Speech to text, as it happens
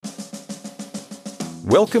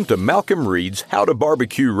Welcome to Malcolm Reed's How to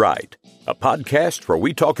BBQ Right, a podcast where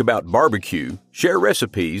we talk about barbecue, share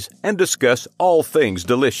recipes, and discuss all things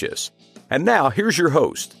delicious. And now, here's your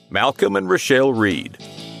host, Malcolm and Rochelle Reed.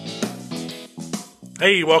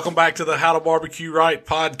 Hey, welcome back to the How to BBQ Right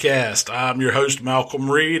podcast. I'm your host, Malcolm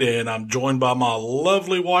Reed, and I'm joined by my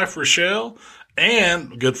lovely wife, Rochelle,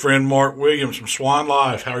 and good friend, Mark Williams from Swine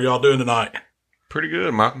Life. How are y'all doing tonight? Pretty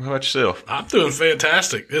good, Malcolm. How about yourself? I'm doing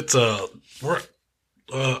fantastic. We're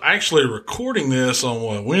actually recording this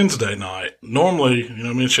on Wednesday night. Normally, me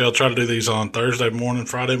and Rochelle try to do these on Thursday morning,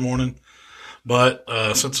 Friday morning. But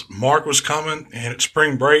since Mark was coming and it's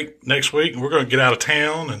spring break next week, and we're going to get out of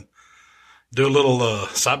town and do a little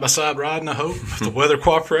side-by-side riding, I hope, if the weather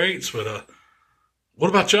cooperates. But what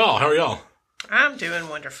about y'all? How are y'all? I'm doing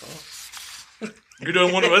wonderful. You're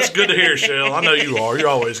doing wonderful. That's good to hear, Shell. I know you are. You're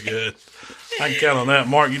always good. I can count on that.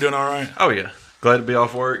 Mark, you doing all right? Oh, yeah. Glad to be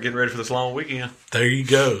off work, getting ready for this long weekend. There you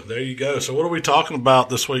go. There you go. So what are we talking about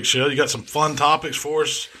this week, Shell? You got some fun topics for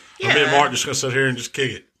us? Yeah. Or me and Mark just going to sit here and just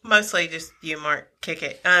kick it? Mostly just you, Mark, kick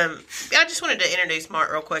it. I just wanted to introduce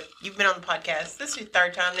Mark real quick. You've been on the podcast. This is your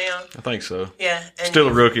third time now. I think so. Yeah. Still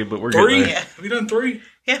a rookie, but we're Three? getting there. Yeah. Have you done three?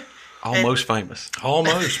 Yeah. Almost famous.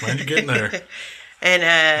 Almost, man. You're getting there. And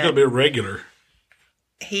You're going to be a regular.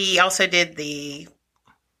 he also did the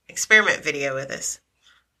experiment video with us.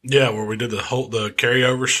 Yeah, where we did the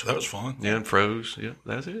carryovers. That was fun. Yeah, and froze. Yeah,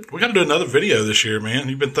 that's it. We got to do another video this year, man.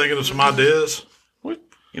 You've been thinking of some ideas?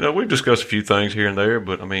 We've discussed a few things here and there,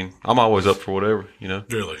 but, I'm always up for whatever,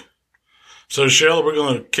 Really? So, Shell, we're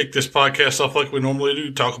going to kick this podcast off like we normally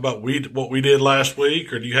do, talk about what we did last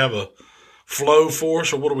week, or do you have a flow for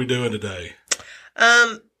us, or what are we doing today?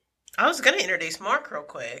 I was going to introduce Mark real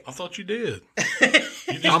quick. I thought you did.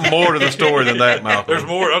 I'm more to the story than that, Malcolm. There's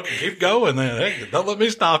more. Okay, keep going then. Hey, don't let me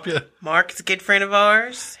stop you. Mark is a good friend of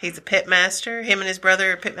ours. He's a pit master. Him and his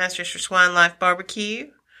brother are pit masters for Swine Life BBQ.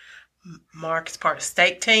 Mark is part of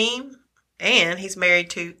steak team, and he's married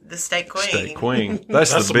to the steak queen. Steak queen.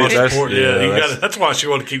 That's the most big. important. Yeah, that's why she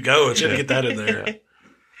wanted to keep going. She had to get that in there. Yeah.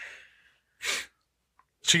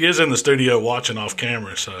 She is in the studio watching off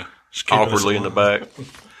camera, so she's keeping us Awkwardly in the alive. back,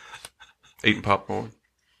 eating popcorn.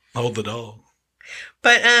 Hold the dog.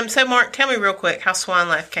 But, so Mark, tell me real quick how Swine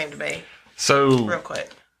Life came to be. So Real quick.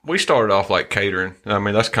 we started off like catering.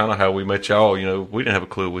 That's kind of how we met y'all. We didn't have a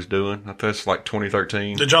clue what we was doing. I think it's like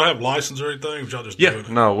 2013. Did y'all have license or anything? Or was y'all just doing it?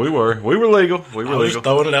 No, we were legal. We were I was legal. just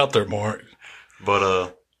throwing it out there, Mark.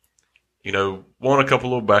 But, won a couple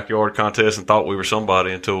little backyard contests and thought we were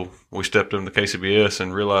somebody until we stepped in the KCBS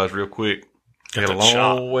and realized real quick we had a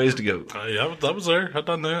long ways to go. Hey, I was there. I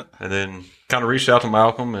done that. And then kind of reached out to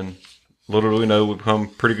Malcolm, and little do we know, we've become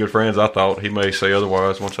pretty good friends. I thought he may say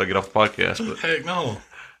otherwise once I get off the podcast. But, Heck no.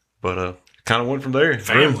 kind of went from there.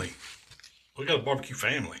 Family. We got a barbecue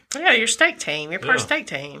family. Yeah, your steak team. You're part of steak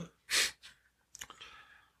team.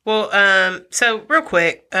 Well, so real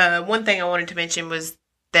quick, one thing I wanted to mention was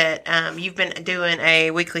that you've been doing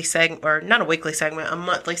a weekly segment, or not a weekly segment, a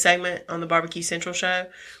monthly segment on the BBQ Central Show.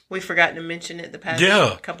 We've forgotten to mention it the past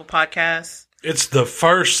couple podcasts. It's the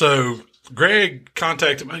first, so Greg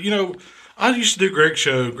contacted me. I used to do Greg's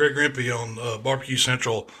show, Greg Rimpey, on BBQ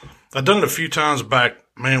Central. I've done it a few times back,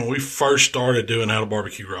 man, when we first started doing How to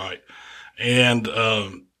BBQ Right. And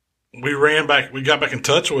we got back in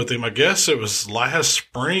touch with him. I guess it was last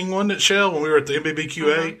spring, wasn't it, Shell, when we were at the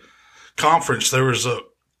MBBQA conference. There was a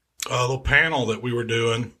little panel that we were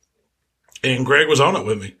doing, and Greg was on it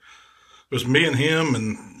with me. It was me and him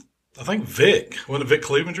and I think Vic. Wasn't it Vic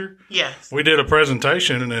Clevenger? Yes. We did a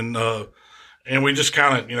presentation, and we just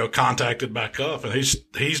kind of, contacted back up, and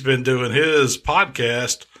he's been doing his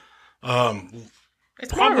podcast.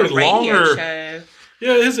 It's probably more of a radio longer. show.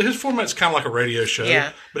 Yeah, his format's kind of like a radio show.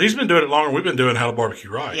 Yeah. But he's been doing it longer. We've been doing How to BBQ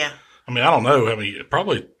Right. Yeah. I don't know how many,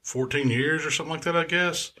 probably 14 years or something like that, I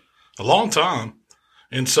guess. A long time.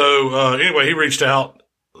 And so, anyway, he reached out.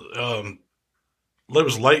 It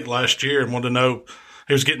was late last year and wanted to know,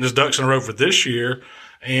 he was getting his ducks in a row for this year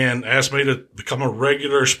and asked me to become a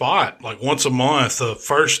regular spot, like once a month, the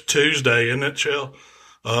first Tuesday, isn't it, Shell,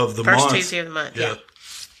 of the month? First Tuesday of the month, yeah.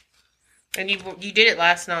 And you did it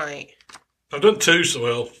last night. I've done two, so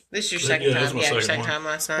well. This is your second time. Yeah, your second time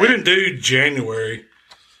last night. We didn't do January.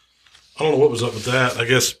 I don't know what was up with that. I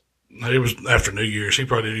guess it was after New Year's. He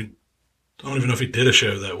probably didn't. I don't even know if he did a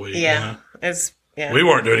show that week. Yeah. We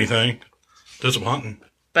weren't doing anything. Did some hunting.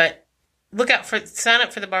 But sign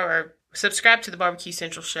up for or subscribe to the BBQ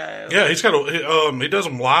Central Show. Yeah, he's got he does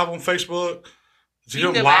them live on Facebook. You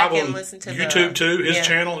can go back and listen to YouTube too. His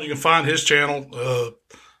channel. You can find his channel.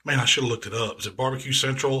 Man, I should have looked it up. Is it BBQ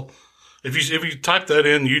Central? If you type that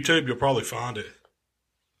in YouTube, you'll probably find it.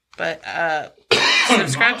 But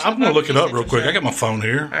subscribe to I'm going to look it up real Central quick. Show. I got my phone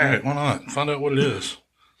here. All right, why not? Find out what it is.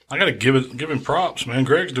 I got to give him props, man.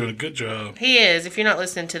 Greg's doing a good job. He is. If you're not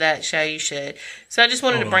listening to that show, you should. So I just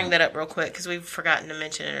wanted to bring that up real quick because we've forgotten to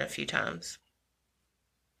mention it a few times.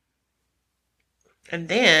 And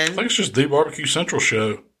then... I think it's just the BBQ Central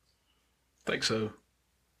Show. I think so.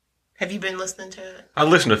 Have you been listening to it? I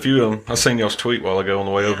listened to a few of them. I seen y'all's tweet while ago on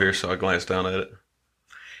the way over here, so I glanced down at it.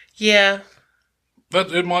 Yeah.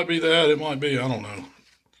 It might be that. It might be. I don't know.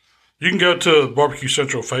 You can go to BBQ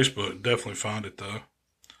Central Facebook. Definitely find it, though.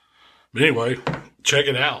 But anyway, check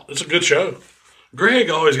it out. It's a good show. Greg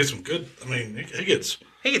always gets some good... I mean, he gets...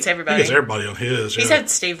 He gets everybody. He gets everybody on his. He's had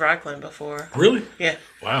Steve Reichlin before. Really? Yeah.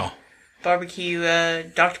 Wow. Barbecue,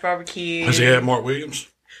 Dr. Barbecue. Has he had Mark Williams?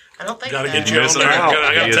 I don't think Gotta so. get you on Missing there. out.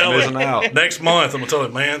 I gotta He is tell missing him. out. Next month, I'm going to tell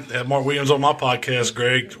him, man, have Mark Williams on my podcast,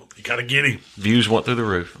 Greg. You got to get him. Views went through the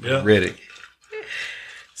roof. Yeah. Ready.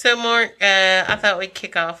 So, Mark, I thought we'd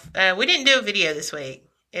kick off. We didn't do a video this week.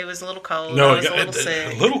 It was a little cold. No, I was a little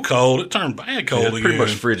sick. a little cold. It turned bad cold Yeah, again. pretty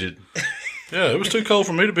much frigid. Yeah, it was too cold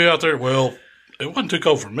for me to be out there. Well, it wasn't too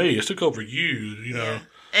cold for me. It's too cold for you, you know. Yeah.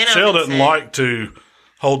 And Shell I've been doesn't sick. like to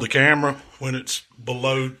hold the camera when it's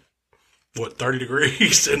below, 30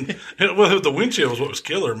 degrees? And the wind chill was what was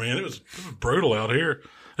killer, man. It was brutal out here.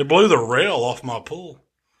 It blew the rail off my pool,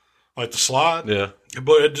 like the slide. Yeah.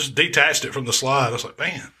 It just detached it from the slide. I was like,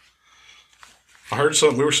 man. I heard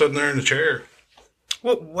something. We were sitting there in the chair.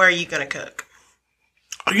 What were you going to cook?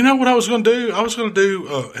 You know what I was going to do? I was going to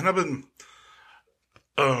do, and I've been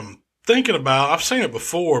thinking about, I've seen it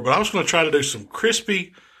before, but I was going to try to do some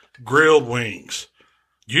crispy grilled wings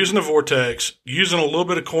using the Vortex, using a little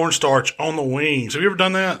bit of cornstarch on the wings. Have you ever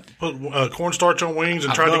done that? Put cornstarch on wings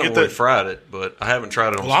and I've tried done to it get when we that? fried it, but I haven't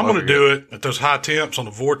tried it on Well, I'm going to smoker do yet. it at those high temps on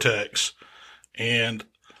the Vortex and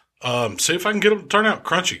see if I can get them to turn out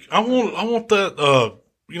crunchy. I want that,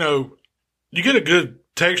 you get a good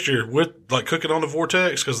texture with like cooking on the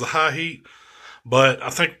Vortex because of the high heat. But I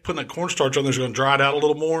think putting that cornstarch on there is going to dry it out a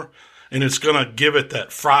little more, and it's going to give it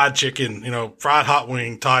that fried chicken, fried hot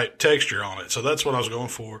wing type texture on it. So that's what I was going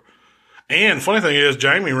for. And funny thing is,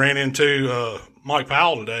 Jamie ran into Mike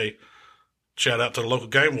Powell today. Shout out to the local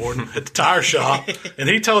game warden at the tire shop. And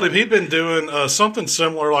he told him he'd been doing something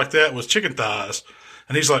similar like that with chicken thighs.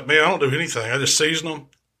 And he's like, man, I don't do anything. I just season them,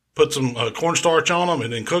 put some cornstarch on them,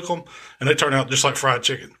 and then cook them. And they turn out just like fried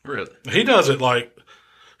chicken. Really? He does it like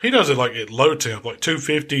at low temp, like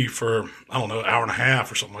 250 for, I don't know, an hour and a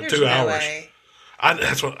half or something, like There's 2 no hours. way.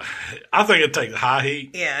 That's what I think it'd take the high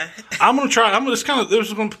heat. Yeah. I'm going to try. This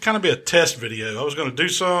was going to kind of be a test video. I was going to do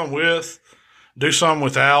some with, do some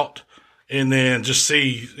without, and then just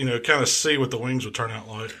see, kind of see what the wings would turn out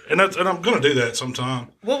like. And I'm going to do that sometime.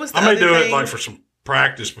 What was the I may other do it thing? like for some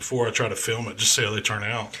practice before I try to film it, just see how they turn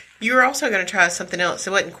out. You were also going to try something else.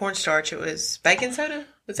 It wasn't cornstarch. It was baking soda?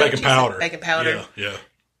 Was that what Baking you said? powder. Baking powder. Yeah.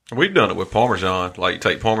 We've done it with Parmesan. Like, you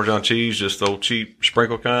take Parmesan cheese, just the old cheap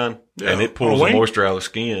sprinkle kind, Yeah. and it pulls On a the wing? moisture out of the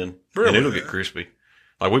skin, Really? and it'll get crispy.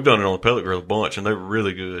 Like, we've done it on the pellet grill a bunch, and they're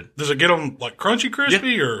really good. Does it get them like crunchy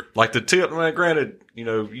crispy or? Like, the tip, man, granted,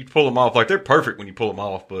 you pull them off. Like, they're perfect when you pull them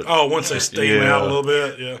off, but Oh, once they steam Yeah. out a little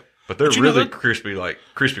bit, yeah. but they're But you know really that- crispy, like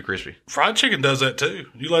crispy. Fried chicken does that too.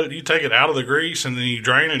 You take it out of the grease and then you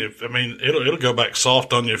drain it. It'll go back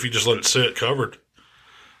soft on you if you just let it sit covered.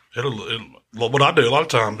 What I do a lot of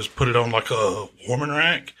times is put it on like a warming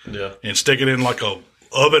rack Yeah. and stick it in like a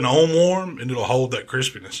oven on warm, and it'll hold that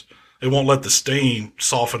crispiness. It won't let the steam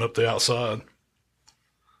soften up the outside.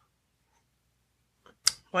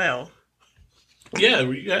 Well. Yeah,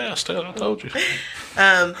 I told you.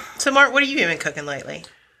 So, Mark, what have you been cooking lately?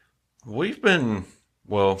 We've been,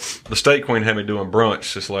 the State Queen had me doing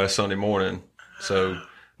brunch this last Sunday morning. So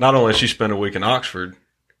not only did she spend a week in Oxford,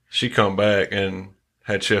 she come back and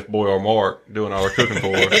had Chef Boyar Mark doing all our cooking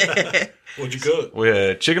for her. What'd you cook? We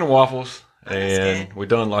had chicken and waffles, and good. we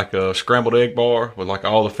done like a scrambled egg bar with like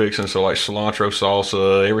all the fixings, so like cilantro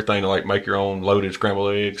salsa, everything to like make your own loaded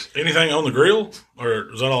scrambled eggs. Anything on the grill, or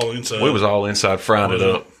was that all inside? We was all inside frying it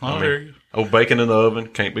up. I hear you. Oh, bacon in the oven,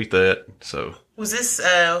 can't beat that. So Was this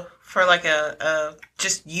for like a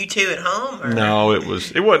just you two at home? Or? no, it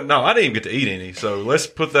wasn't. No, I didn't even get to eat any. So let's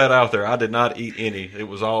put that out there. I did not eat any. It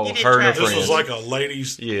was all You did her and her try. This friends. was like a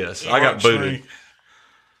ladies. Yes, I got booted.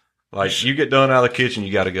 Like, you get done out of the kitchen,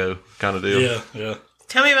 you got to go, kind of deal. Yeah.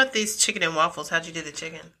 Tell me about these chicken and waffles. How'd you do the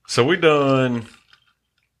chicken? So we done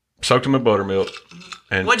soaked them in buttermilk,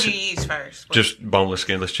 and What'd you use first? just boneless,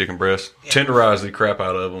 skinless chicken breasts. Yeah. Tenderized the crap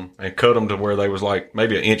out of them and cut them to where they was like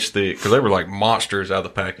maybe an inch thick because they were like monsters out of the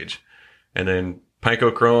package. And then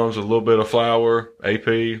panko crumbs, a little bit of flour, AP,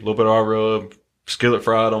 a little bit of our rub, skillet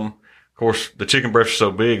fried them. Of course, the chicken breasts are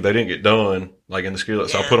so big, they didn't get done like in the skillet.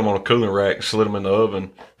 So I put them on a cooling rack, slid them in the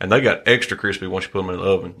oven, and they got extra crispy once you put them in the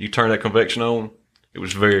oven. You turn that convection on, it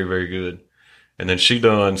was very, very good. And then she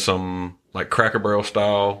done some like Cracker Barrel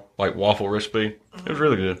style, like waffle recipe. It was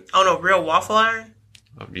really good. On a real waffle iron?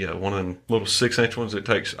 Yeah, one of them little 6-inch ones. It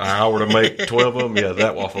takes an hour to make 12 of them. Yeah,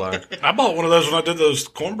 that waffle iron. I bought one of those when I did those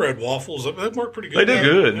cornbread waffles. They work pretty good. They do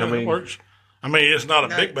good. Yeah, it works. I mean, it's not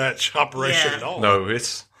a big batch operation at all. No,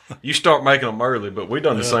 you start making them early, but we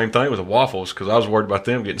done the same thing with the waffles because I was worried about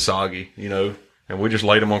them getting soggy, and we just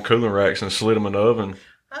laid them on cooling racks and slid them in the oven.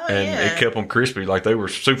 It kept them crispy. Like they were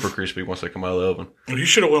super crispy once they come out of the oven. Well, you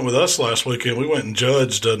should have went with us last weekend. We went and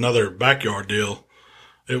judged another backyard deal.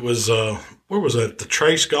 It was, where was that? The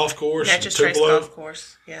Trace Golf Course? Yeah, just Trace Golf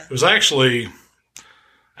Course. Yeah. It was actually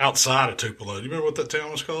outside of Tupleo. Do you remember what that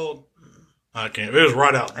town was called? I can't. It was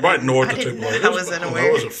right north of Tupleo. I wasn't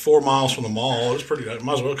aware. It was 4 miles from the mall. It was pretty,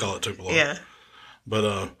 might as well call it Tupleo. Yeah.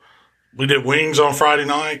 But, we did wings on Friday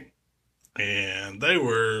night and they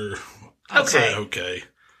were, I'd say okay.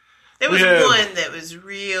 There was one that was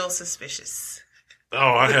real suspicious.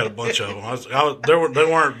 Oh, I had a bunch of them. They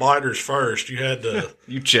weren't biters first. You had to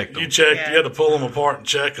you checked them. You had to pull them apart and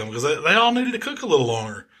check them because they all needed to cook a little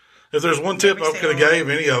longer. If there's one tip I could have gave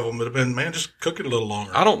any of them, it'd have been, man, just cook it a little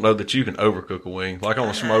longer. I don't know that you can overcook a wing like on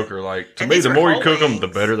a smoker. Like to me, the more you cook them, the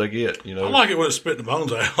better they get. I like it when it's spitting the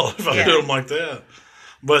bones out if I do them like that.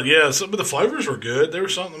 But yeah, some of the flavors were good. There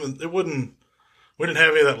was something it wouldn't. We didn't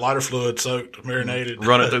have any of that lighter fluid soaked, marinated.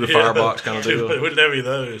 Run it through the firebox kind of deal. We didn't have any of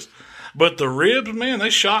those. But the ribs, man, they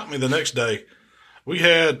shocked me the next day. We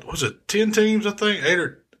had, 10 teams, I think?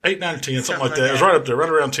 8, 9, or 10, something like that. It was right up there, right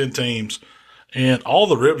around 10 teams. And all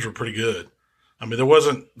the ribs were pretty good. I mean, there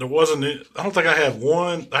wasn't, I don't think I had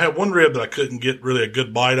one rib that I couldn't get really a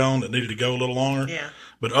good bite on that needed to go a little longer. Yeah.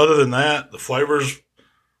 But other than that, the flavors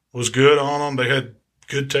was good on them. They had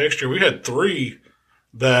good texture. We had 3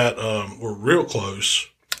 that were real close.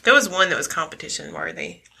 There was one that was competition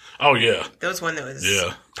worthy. Oh, yeah. There was one that was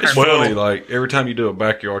It's funny, like, every time you do a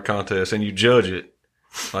backyard contest and you judge it,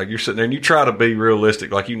 like, you're sitting there and you try to be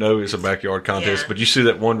realistic, like, it's a backyard contest, but you see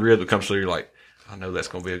that one rib that comes through, you're like, I know that's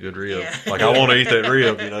going to be a good rib. Yeah. Like, I want to eat that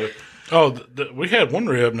rib, Oh, we had one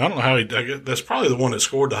rib, and I don't know how that's probably the one that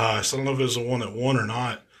scored the highest. I don't know if it was the one that won or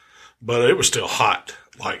not, but it was still hot.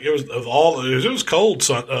 Like, it was cold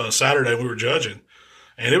Saturday we were judging,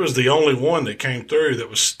 and it was the only one that came through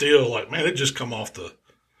that was still like, man, it just come off the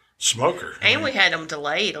smoker. And we had them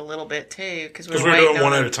delayed a little bit too because we were doing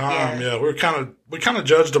one at a time. Yeah, we kind of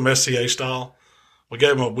judged them SCA style. We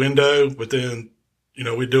gave them a window, but then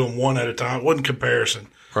we do them one at a time. It wasn't comparison.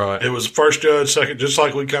 Right. It was first judge, second, just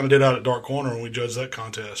like we kind of did out at Dark Corner when we judged that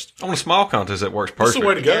contest. On a small contest, that works perfect. That's the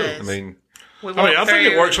way to go. Yes. I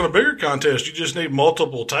think it works on a bigger contest. You just need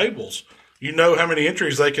multiple tables. You know how many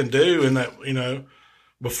entries they can do in that,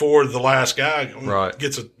 before the last guy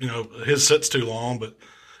gets his set's too long, but.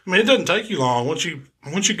 I mean, it doesn't take you long. Once you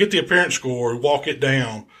get the appearance score, walk it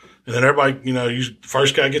down, and then everybody,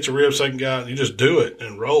 first guy gets a rib, second guy, you just do it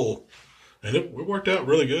and roll. And it worked out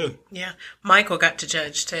really good. Yeah. Michael got to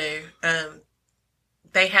judge too.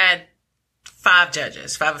 They had 5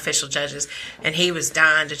 official judges, and he was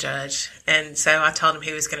dying to judge. And so I told him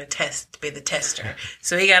he was going to be the tester.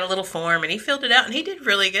 So he got a little form, and he filled it out, and he did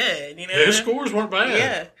really good. Yeah, his scores weren't bad.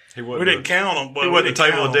 Yeah. We didn't count them. But he wasn't the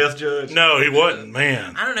table of death judge? No, he wasn't,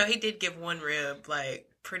 man. I don't know. He did give one rib,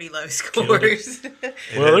 pretty low scores.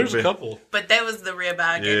 Well, there's a couple. But that was the rib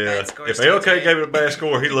I gave bad scores. If LK gave it a bad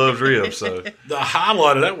score, he loves ribs. So the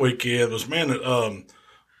highlight of that weekend was,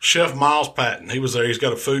 Chef Miles Patton. He was there. He's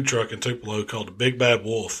got a food truck in Tupleo called the Big Bad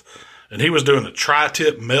Wolf. And he was doing a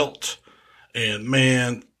tri-tip melt. And,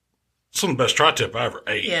 man, some of the best tri-tip I ever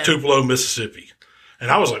ate. Yeah. Tupleo, Mississippi. And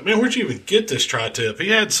I was like, man, where'd you even get this tri-tip? He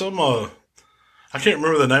had some, I can't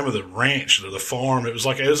remember the name of the ranch or the farm. It was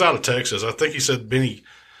out of Texas. I think he said Benny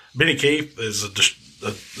Keith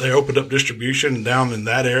they opened up distribution down in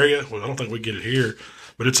that area. Well, I don't think we get it here,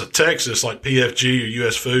 but it's a Texas, like PFG or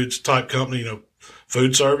U.S. Foods type company,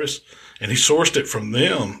 food service. And he sourced it from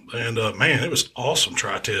them. And, man, it was awesome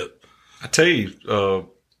tri-tip. I tell you,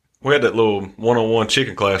 we had that little one-on-one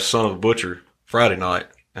chicken class, Son of a Butcher, Friday night.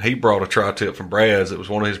 And he brought a tri-tip from Brad's. It was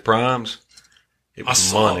one of his primes. It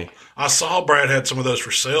was money. I saw Brad had some of those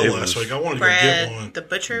for sale last week. I wanted to go get one. The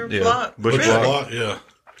butcher block? Butcher block, yeah.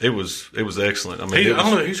 It was excellent. I mean, I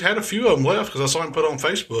don't know. He's had a few of them left because I saw him put on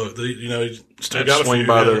Facebook. He's still got a few. Swing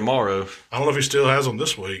by there tomorrow. I don't know if he still has them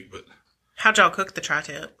this week. But how'd y'all cook the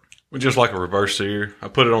tri-tip? Just like a reverse-seared. I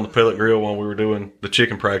put it on the pellet grill when we were doing the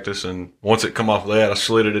chicken practice, and once it come off of that, I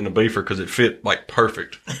slid it in the beefer because it fit like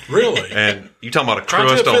perfect. Really? And you talking about a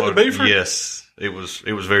Tri-tip crust on fit the beefer? Yes, it was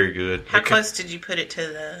very good. How close did you put it to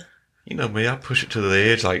the? You know me, I push it to the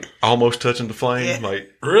edge, like almost touching the flame. Yeah.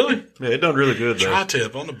 Like Really? yeah, it done really good though.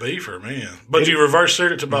 Tri-tip on the beefer, man. But you reverse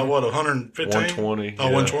seared it to about what, 115? 120. Oh,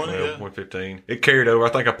 120, yeah. 115. It carried over. I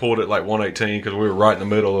think I pulled it like 118 because we were right in the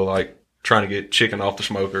middle of like trying to get chicken off the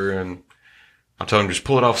smoker, and I told him just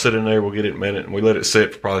pull it off, sit in there, we'll get it in a minute, and we let it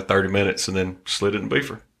sit for probably 30 minutes, and then slid it in the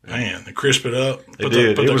beefer. Man, they crisp it up. It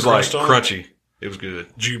did. It was like crunchy. It was good.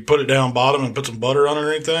 Did you put it down bottom and put some butter on it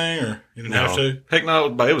or anything, or you didn't have to? Heck no,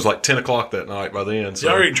 it was like 10 o'clock that night by then. So,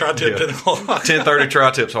 you already tri-tip 10 o'clock. 10:30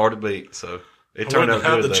 tri-tip's hard to beat, so it turned out good.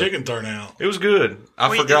 How'd the chicken turn out? It was good.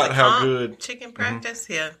 I forgot how good. Chicken practice,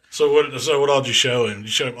 yeah. So what all did you show him? Did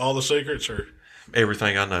you show him all the secrets, or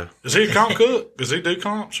Everything I know. is he a comp cook? Does he do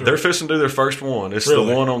comps? Or? They're fixing to do their first one. It's Really?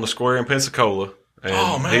 the one on the square in Pensacola,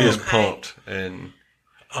 and he is pumped. And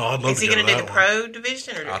I'd love Is to he go going to to do that the one. pro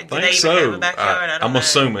division, or I do think they even so. have a backyard? I don't I'm know.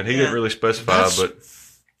 assuming he didn't really specify, That's but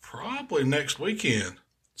probably next weekend.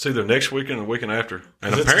 it's either next weekend or the weekend after.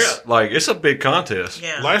 And It's apparently, it's a big contest.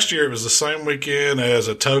 Yeah. Last year it was the same weekend as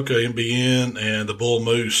a Toka MBN and the Bull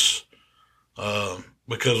Moose,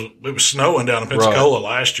 because it was snowing down in Pensacola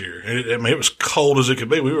last year. And it was cold as it could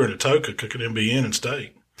be. We were in a Toka cooking MBN and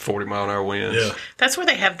steak. 40-mile-an-hour winds. Yeah. That's where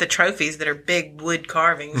they have the trophies that are big wood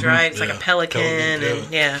carvings, right? It's like a pelican,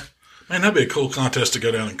 and yeah. Man, that'd be a cool contest to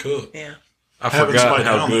go down and cook. Yeah. I Having forgot somebody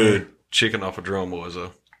how down good chicken off a drum was,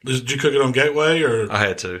 though. Did you cook it on Gateway, or I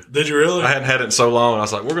had to. did you really? I hadn't had it in so long, and I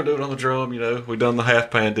was like, we're going to do it on the drum, you know. We done the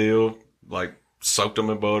half-pan deal, like soaked them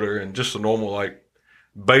in butter, and just a normal, like,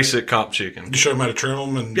 basic comp chicken. You show them how to trim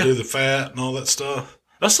them and do the fat and all that stuff.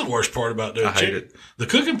 That's the worst part about doing I hate chicken. it. The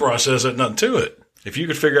cooking process had nothing to it. If you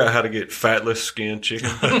could figure out how to get fatless skinned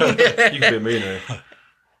chicken, you could be a millionaire.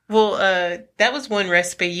 Well, that was one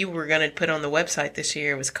recipe you were going to put on the website this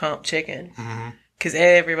year was comp chicken. Because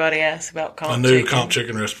everybody asks about comp chicken. A new comp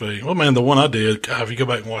chicken recipe. Well, man, the one I did, God, if you go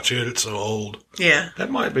back and watch it, it's so old. Yeah.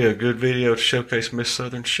 That might be a good video to showcase Miss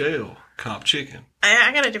Southern Shell comp chicken.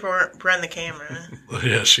 I got to run the camera.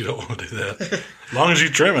 Yeah, she don't want to do that. As long as you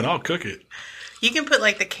trim it, I'll cook it. You can put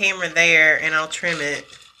like the camera there and I'll trim it.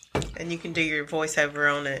 And you can do your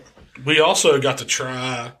voiceover on it. We also got to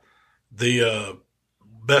try the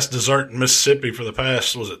best dessert in Mississippi for the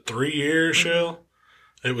past, was it 3 years, Shell?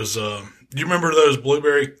 It was, do you remember those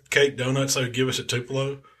blueberry cake donuts they would give us at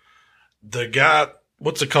Tupleo? The guy,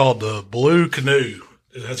 what's it called? The Blue Canoe.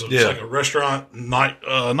 It has it's like a restaurant, not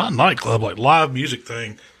nightclub, like live music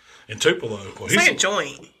thing in Tupleo. Well, It's like a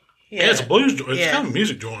joint. Yeah, it's a blues joint. It's kind of a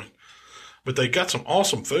music joint. But they got some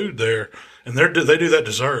awesome food there. And they do that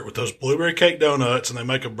dessert with those blueberry cake donuts, and they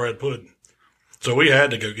make a bread pudding. So we had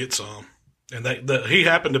to go get some. And he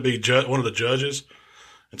happened to be one of the judges.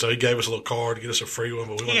 And so he gave us a little card to get us a free one.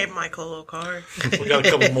 But He gave Michael a little card. We got a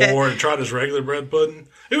couple more and tried his regular bread pudding.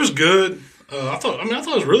 It was good. I thought it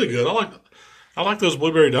was really good. I like those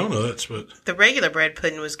blueberry donuts, but The regular bread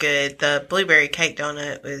pudding was good. The blueberry cake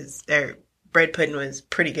donut their bread pudding was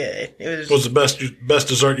pretty good. It was the best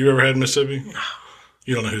dessert you ever had in Mississippi?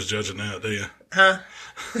 You don't know who's judging that, do you? Huh?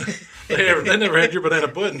 They never had your banana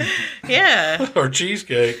pudding. Yeah. Or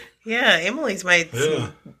cheesecake. Yeah, Emily's made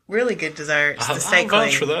some really good desserts. The steak I'll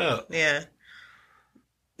vouch for that. Yeah.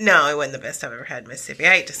 No, it wasn't the best I've ever had in Mississippi.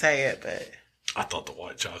 I hate to say it, but I thought the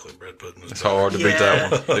white chocolate bread pudding was It's hard to beat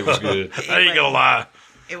that one. It was good. I ain't gonna lie.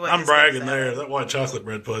 I'm bragging as good as there. That white chocolate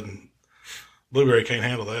bread pudding, blueberry can't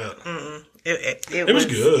handle that. Mm-mm. It was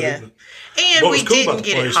good. Yeah. But And what we was cool about didn't the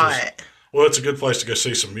get it place was- hot. Well, it's a good place to go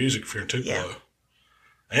see some music if you're in Tupleo. Yeah.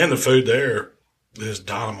 And the food there is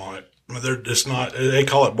dynamite. I mean, it's not. They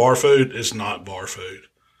call it bar food. It's not bar food.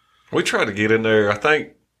 We tried to get in there. I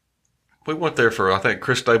think we went there for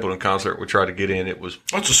Chris Stapleton concert. We tried to get in. It was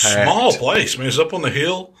It's a packed. small place. I mean, it's up on the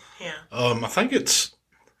hill. Yeah. I think it's.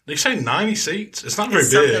 Did you say 90 seats? It's not very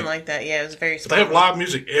It's big. something like that. Yeah, it was very But small. they have live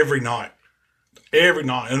music every night. Every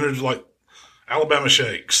night. And there's like Alabama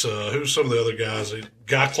Shakes. Who's some of the other guys?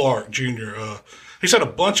 Guy Clark Jr. He's had a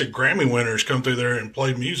bunch of Grammy winners come through there and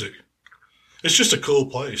play music. It's just a cool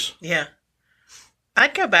place. Yeah.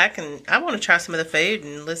 I'd go back and I want to try some of the food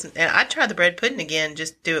and listen. And I'd try the bread pudding again,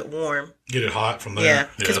 just do it warm. Get it hot from there. Yeah,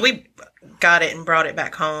 because we got it and brought it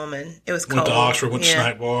back home and it was cold. Went to Oxford, went to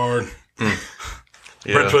Snack Bar.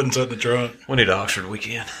 Bread pudding's in the trunk. We need an Oxford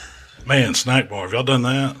weekend. Man, Snack Bar. Have y'all done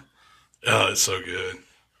that? Oh, it's so good.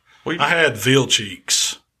 I had veal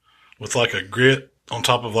cheeks with like a grit on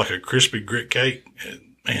top of like a crispy grit cake.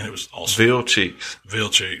 Man, it was awesome. Veal cheeks.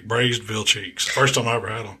 Braised veal cheeks. First time I ever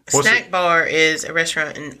had them. Snack Bar is a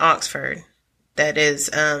restaurant in Oxford that is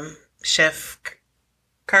Chef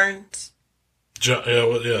Kearns. John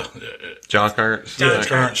Kearns. John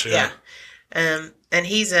Kearns, yeah. And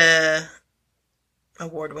he's a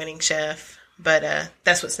award-winning chef, but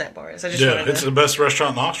that's what Snack Bar is. It's the best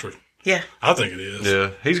restaurant in Oxford. Yeah. I think it is.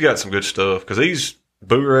 Yeah, he's got some good stuff because he's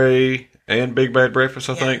Bourrée and Big Bad Breakfast,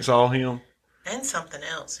 I think, is all him. And something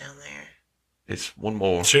else down there. It's one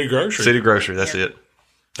more. City Grocery. That's it.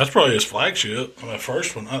 That's probably his flagship. That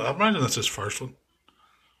first one. I imagine that's his first one.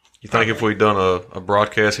 You think if we'd done a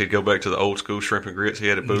broadcast, he'd go back to the old school shrimp and grits he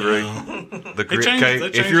had at Bourrée? No. The grit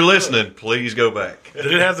cake. If you're listening, please go back.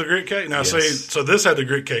 Did it have the grit cake? Now, Yes. see, so this had the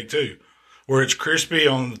grit cake too, where it's crispy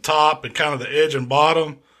on the top and kind of the edge and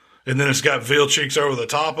bottom, and then it's got veal cheeks over the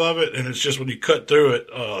top of it, and it's just when you cut through it,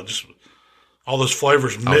 just all those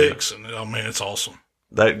flavors mix, and man, it's awesome.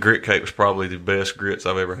 That grit cake was probably the best grits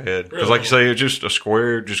I've ever had. Because Really? like you say, it's just a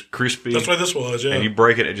square, just crispy. That's what this was, yeah. And you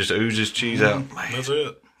break it, it just oozes cheese out. Man, That's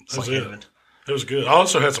it. That's like it. heaven. It was good. I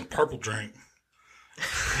also had some purple drink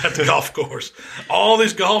at the golf course. All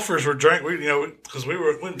these golfers were drinking, because we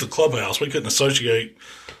went to the clubhouse. We couldn't associate,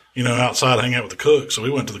 outside hang out with the cook. So we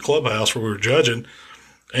went to the clubhouse where we were judging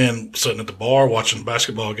and sitting at the bar watching the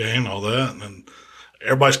basketball game and all that. And then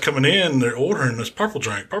everybody's coming in, they're ordering this purple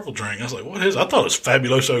drink. I was like, what is it? I thought it was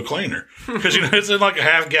Fabuloso cleaner. Because, it's in like a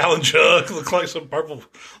half-gallon jug. It looked like some purple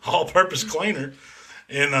all-purpose cleaner.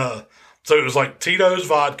 And so it was like Tito's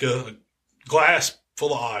vodka, a glass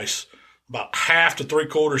full of ice, about half to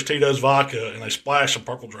 3/4 Tito's vodka, and they splash some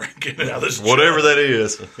purple drink in it. Whatever that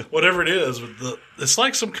is. Whatever it is. It's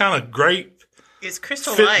like some kind of grape It's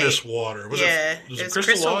Crystal fitness Light. water. Was It's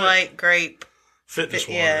Crystal Light grape. Fitness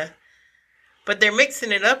water. Yeah. But they're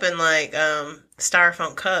mixing it up in like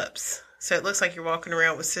styrofoam cups. So it looks like you're walking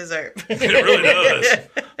around with scissor. It really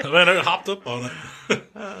does. Man, they hopped up on it.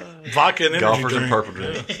 Vodka and energy Golfers drink. and purple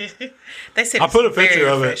drink. They said I put a it's very picture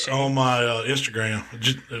of it refreshing. on my Instagram.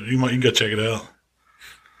 You can go check it out.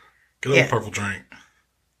 Good old purple drink.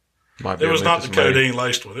 Might be It was not the Memphis In May. codeine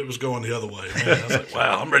laced one. It was going the other way. Man, I was like,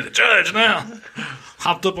 wow, I'm ready to judge now.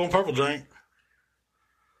 Hopped up on purple drink.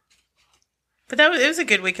 But it was a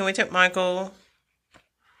good weekend. We took Michael.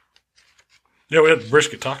 Yeah, we had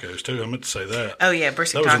brisket tacos too. I meant to say that. Oh yeah,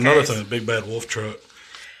 brisket That was tacos. another thing, the Big Bad Wolf Truck.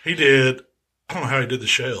 He did, I don't know how he did the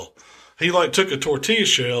shell. He took a tortilla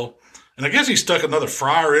shell, and I guess he stuck another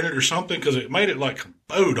fryer in it or something because it made it like a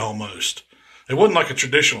boat almost. It wasn't like a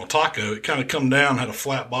traditional taco. It kind of come down, had a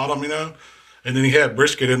flat bottom, and then he had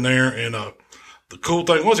brisket in there. And the cool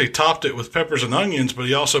thing was he topped it with peppers and onions, but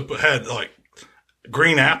he also had like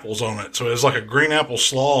green apples on it. So it was like a green apple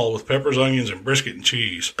slaw with peppers, onions, and brisket and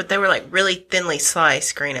cheese. But they were like really thinly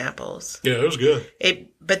sliced green apples. Yeah, it was good.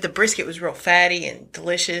 But the brisket was real fatty and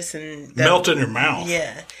delicious and Melt in your mouth.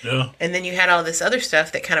 Yeah. Yeah. And then you had all this other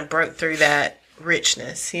stuff that kind of broke through that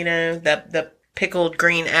richness, the pickled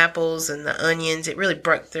green apples and the onions. It really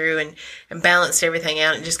broke through and balanced everything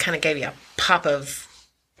out and just kind of gave you a pop of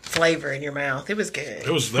flavor in your mouth. It was good.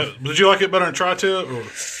 It was that. Did you like it better than tri-tip? Or?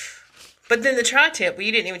 But then the tri-tip, well,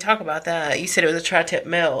 you didn't even talk about that. You said it was a tri-tip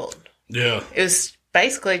melt. Yeah. It was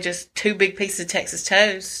basically just 2 big pieces of Texas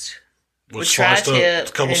toast with sliced up, tri-tip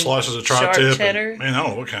a couple and slices of sharp tri-tip. cheddar. Man, I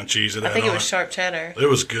don't know what kind of cheese it had I think it on was sharp cheddar. It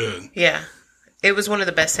was good. Yeah. It was one of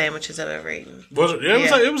the best sandwiches I've ever eaten. Was it? Yeah,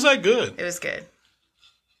 it was that good. It was good.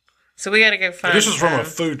 So we got to go find This is from a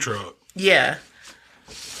food truck. Yeah.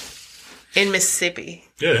 In Mississippi.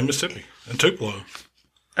 Yeah, in Mississippi. In Tupleo.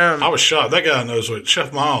 I was shocked. That guy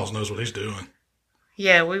Chef Miles knows what he's doing.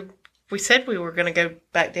 Yeah, we said we were going to go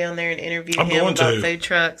back down there and interview I'm him going about to. food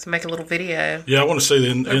trucks, make a little video. Yeah, I want to see the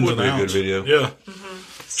ins would and be a outs. good video. Yeah.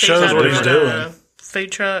 See Shows how what to he's run doing. a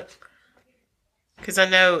Food truck. Because I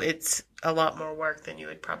know it's a lot more work than you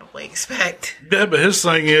would probably expect. Yeah, but his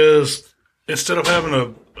thing is, instead of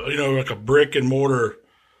having like a brick and mortar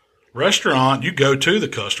restaurant, you go to the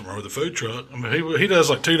customer with a food truck. I mean, he does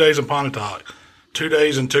like 2 days in Pontotoc, 2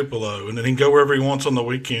 days in Tupelo, and then he can go wherever he wants on the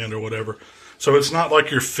weekend or whatever. So it's not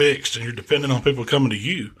like you're fixed and you're dependent on people coming to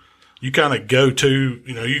you. You kind of go to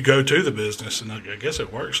the business, and I guess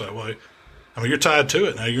it works that way. I mean, you're tied to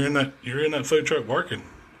it now. You're in that food truck working,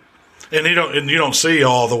 and you don't see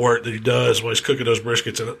all the work that he does while he's cooking those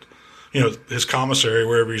briskets at his commissary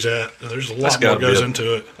wherever he's at. There's a lot more goes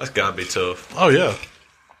into it. That's got to be tough. Oh yeah.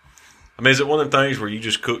 I mean, is it one of them things where you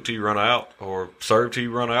just cook till you run out or serve till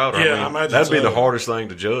you run out? Yeah, I imagine that'd be so. the hardest thing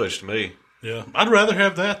to judge to me. Yeah, I'd rather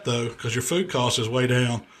have that though, because your food cost is way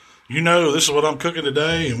down. You know, this is what I'm cooking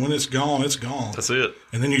today, and when it's gone, it's gone. That's it.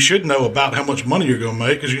 And then you should know about how much money you're going to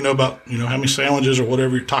make because you know about, how many sandwiches or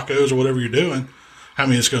whatever, tacos or whatever you're doing, how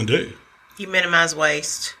many it's going to do. You minimize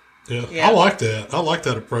waste. Yeah. I like that. I like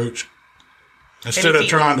that approach. Instead of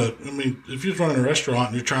trying to, if you're running a restaurant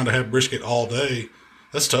and you're trying to have brisket all day,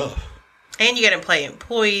 that's tough. And you got to pay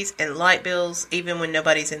employees and light bills even when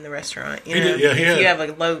nobody's in the restaurant. You have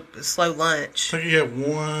a slow lunch. I think he had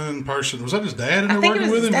one person. Was that his dad in there working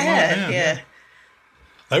with him? Dad, yeah.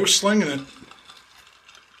 They were slinging it.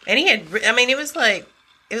 And he had, it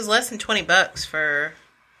was less than $20 for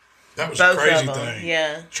that was both a crazy of them. thing.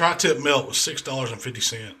 Yeah. Tri-tip melt was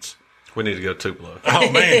 $6.50. We need to go Tupleo.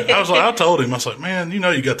 Oh, man. I told him, I was like, man,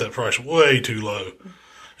 you got that price way too low.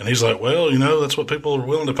 And he's like, well, that's what people are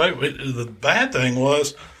willing to pay. The bad thing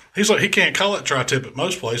was, he's like, he can't call it tri-tip at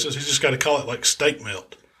most places. He's just got to call it like steak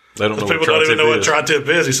melt. They don't know people what tri-tip don't even know is. what tri-tip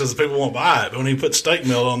is. He says the people won't buy it. But when he puts steak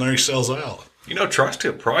melt on there, he sells out.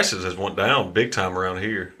 Tri-tip prices has went down big time around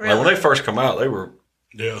here. Really? Like when they first come out, they were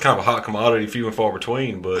kind of a hot commodity, few and far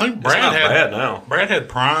between. But I think it's not bad now. Brad had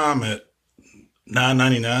Prime at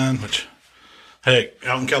 $9.99, which, heck,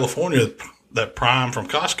 out in California, that Prime from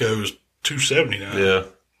Costco is $2.79. Yeah.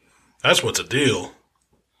 That's what's a deal.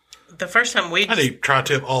 The first time I'd eat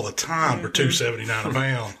tri-tip all the time for $2.79 a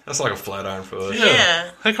pound. That's like a flat iron for us. Yeah.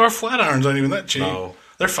 Heck, our flat irons ain't even that cheap. No.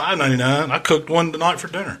 They're $5.99. I cooked one tonight for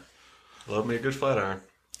dinner. Love me a good flat iron.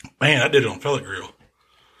 Man, I did it on pellet grill.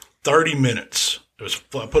 30 minutes.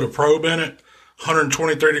 I put a probe in it,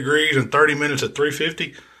 123 degrees, and 30 minutes at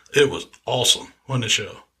 350. It was awesome. Wasn't it,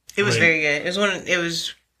 show? It was very good. It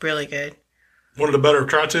was really good. One of the better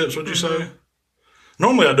tri-tips, would you say?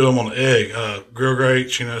 Normally I do them on the egg. Grill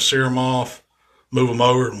grates, sear them off, move them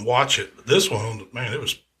over, and watch it. This one, man, it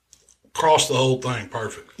was across the whole thing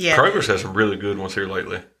perfect. Yeah. Kroger's had some really good ones here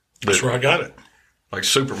lately. That's where I got it. Like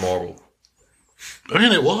super marble.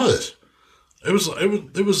 Man, it was. It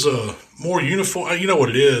was more uniform. You know what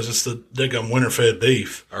it is? It's the daggum winter-fed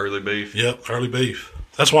beef. Early beef. Yep, early beef.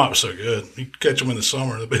 That's why it was so good. You catch them in the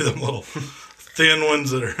summer, they'll be them little thin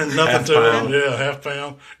ones that are nothing to them. Yeah, half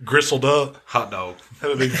pound, gristled up. Hot dog.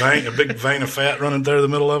 Have a big vein of fat running through the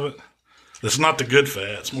middle of it. It's not the good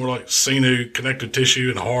fat. It's more like sinew, connective tissue,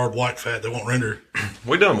 and hard white fat that won't render.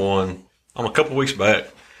 We done one a couple weeks back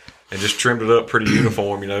and just trimmed it up pretty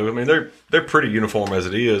uniform. They're pretty uniform as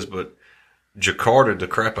it is, but jacquarded the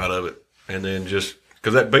crap out of it, and then just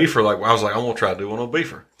because that beefer, I was like, I'm gonna try to do one on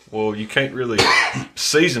beefer. Well, you can't really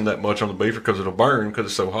season that much on the beefer because it'll burn because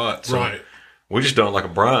it's so hot. So Right. We just done like a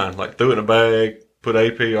brine, threw it in a bag, put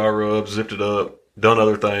APR rub, zipped it up, done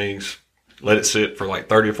other things, let it sit for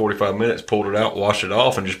 30 or 45 minutes, pulled it out, washed it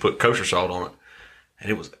off, and just put kosher salt on it, and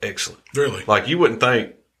it was excellent. Really? You wouldn't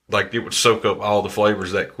think it would soak up all the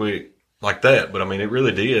flavors that quick like that, but it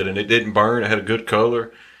really did, and it didn't burn. It had a good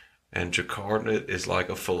color. And jacquarding it is like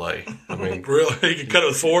a fillet. Really? You can cut it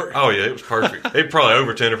with a fork? Oh, yeah, it was perfect. It probably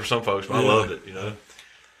over tender for some folks, but I loved it,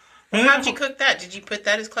 And how'd you cook that? Did you put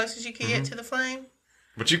that as close as you could get to the flame?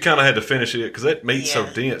 But you kind of had to finish it because that meat's so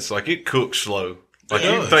dense. It cooks slow.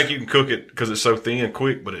 You think you can cook it because it's so thin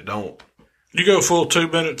quick, but it don't. You go full 2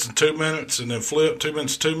 minutes and 2 minutes and then flip 2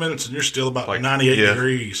 minutes, 2 minutes, and you're still about 98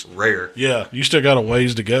 degrees. Rare. Yeah, you still got a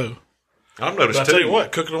ways to go. I've noticed, but I tell you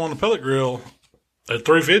what, cooking them on the pellet grill at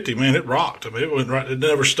 350, man, it rocked. it went right. It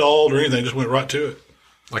never stalled or anything. It just went right to it.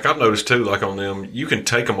 I've noticed too, on them, you can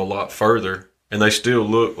take them a lot further, and they still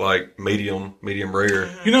look like medium rare.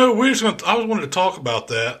 I was wanting to talk about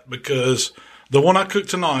that because the one I cooked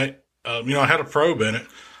tonight, I had a probe in it,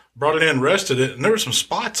 brought it in, rested it, and there were some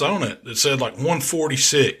spots on it that said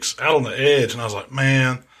 146 out on the edge, and I was like,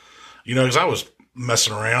 man, because I was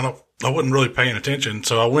messing around. I wasn't really paying attention,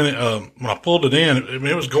 so I went when I pulled it in.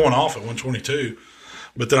 It was going off at 122.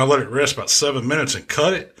 But then I let it rest about 7 minutes and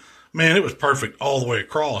cut it. Man, it was perfect all the way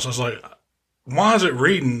across. I was like, why is it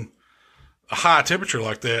reading a high temperature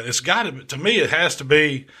like that? It's got to me, it has to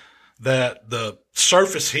be that the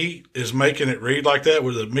surface heat is making it read like that,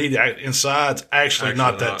 where the meat inside's actually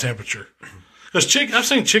not that temperature. Because I've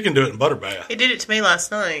seen chicken do it in butter bath. It did it to me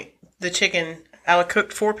last night. The chicken, I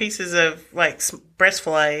cooked 4 pieces of breast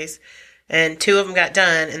fillets, and 2 of them got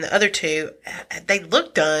done, and the other 2, they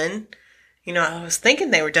looked done. I was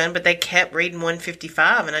thinking they were done, but they kept reading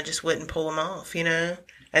 155, and I just wouldn't pull them off, And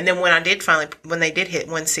then when they did hit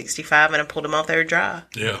 165 and I pulled them off, they were dry.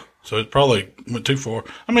 Yeah, so it probably went too far.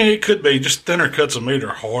 It could be just thinner cuts of meat are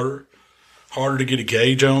harder to get a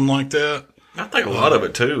gauge on like that. I think a lot of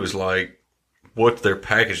it, too, is what they're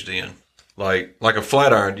packaged in. Like a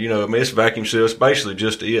flat iron, it's vacuum sealed. It's basically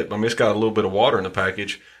just it. It's got a little bit of water in the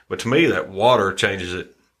package, but to me, that water changes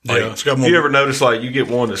it. It's got more. If you ever notice, you get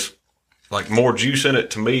one that's like more juice in it,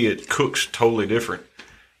 to me, it cooks totally different.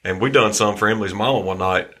 And we done some for Emily's mama one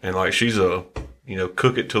night, and like she's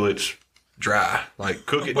cook it till it's dry, like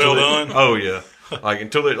cook it well till done. Oh yeah, like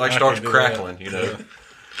until it like starts crackling, Yeah.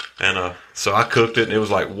 And so I cooked it, and it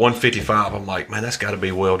was like 155. I'm like, man, that's got to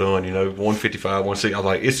be well done, 155, 160. I was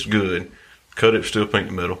like, it's good. Cut it, still pink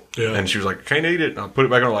in the middle. Yeah. And she was like, can't eat it. And I put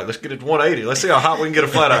it back on, like, let's get it to 180. Let's see how hot we can get a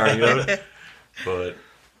flat iron, But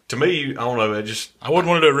to me, I don't know. I wouldn't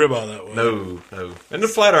want to do a ribeye that way. No. And the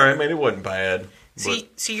flat iron, I mean, it wasn't bad.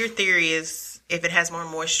 So your theory is if it has more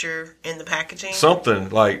moisture in the packaging? Something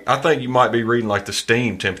like, I think you might be reading like the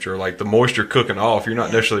steam temperature, like the moisture cooking off. You're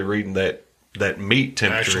not necessarily reading that meat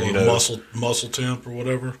temperature, Actual muscle temp or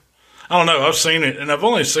whatever. I don't know. I've seen it, and I've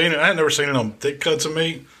only seen it. I had never seen it on thick cuts of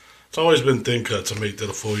meat. It's always been thin cuts of meat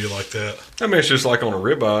that'll fool you like that. I mean, it's just like on a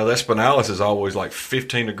ribeye. That spinalis is always like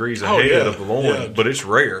 15 degrees ahead of the loin, but it's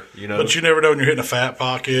rare, But you never know when you're hitting a fat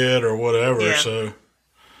pocket or whatever. So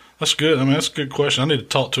that's good. I mean, that's a good question. I need to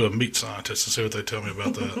talk to a meat scientist and see what they tell me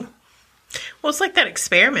about that. Well, it's like that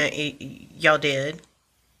experiment y'all did,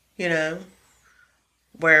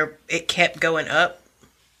 where it kept going up.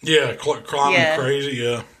 Yeah, climbing crazy.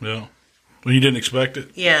 Yeah. Well, you didn't expect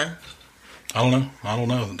it? Yeah. I don't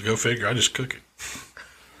know. Go figure. I just cook it.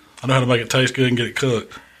 I know how to make it taste good and get it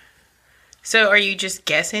cooked. So, are you just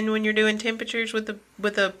guessing when you're doing temperatures with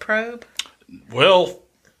a probe? Well,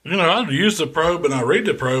 I use the probe and I read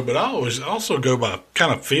the probe, but I always also go by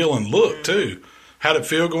kind of feel and look too. How'd it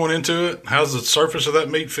feel going into it? How's the surface of that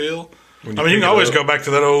meat feel? You can always go back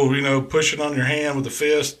to that old, push it on your hand with the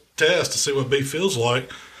fist test to see what beef feels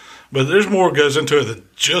like. But there's more goes into it than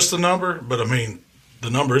just the number. But I mean, the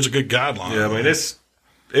number is a good guideline. Yeah, I mean,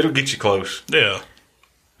 it'll get you close. Yeah.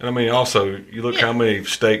 And I mean, also, you look how many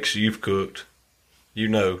steaks you've cooked, I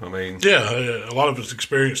mean. Yeah, a lot of it's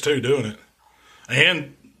experience too doing it.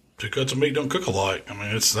 And 2 cuts of meat don't cook alike. I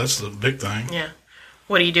mean, that's the big thing. Yeah.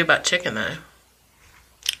 What do you do about chicken, though?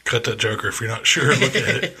 Cut that joker if you're not sure. Look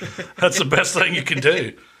at it. That's the best thing you can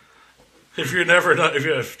do. If you're never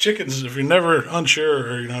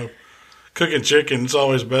unsure or, cooking chicken, it's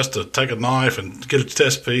always best to take a knife and get a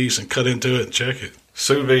test piece and cut into it and check it.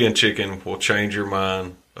 Sous vide chicken will change your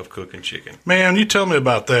mind of cooking chicken. Man, you tell me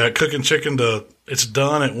about that. Cooking chicken it's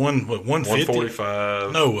done at 150?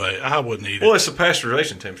 145. No way. I wouldn't eat it. Well, it's the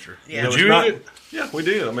pasteurization temperature. Yeah. Did you eat it? Yeah, we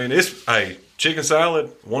did. I mean, chicken salad,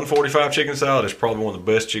 145 chicken salad is probably one of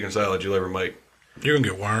the best chicken salads you'll ever make. You're going to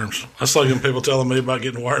get worms. That's like when people telling me about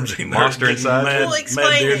getting worms eating monster inside.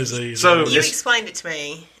 Mad deer disease. So you explained it to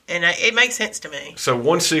me, and it makes sense to me. So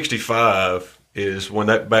 165 is when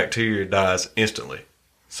that bacteria dies instantly.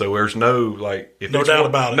 So there's no doubt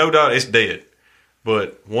about it. No doubt it's dead.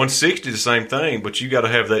 But 160 is the same thing, but you got to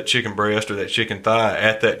have that chicken breast or that chicken thigh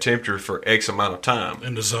at that temperature for X amount of time.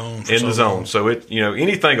 In the zone. So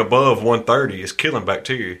anything above 130 is killing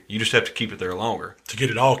bacteria. You just have to keep it there longer. To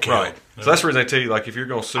get it all killed. Right. So that's the reason I tell you, if you're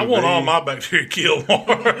going to sous vide. I want all my bacteria killed more.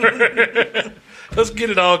 Let's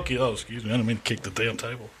get it all killed. Oh, excuse me. I didn't mean to kick the damn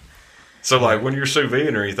table. So when you're sous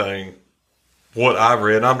vide or anything, what I've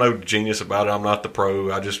read, and I'm no genius about it. I'm not the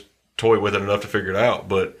pro. I just toy with it enough to figure it out.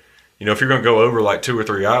 But if you're going to go over 2 or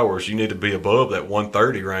 3 hours, you need to be above that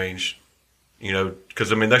 130 range, because,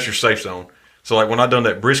 that's your safe zone. So, when I done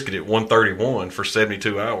that brisket at 131 for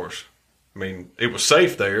 72 hours, it was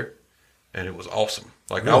safe there, and it was awesome.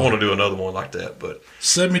 I want to do another one like that. But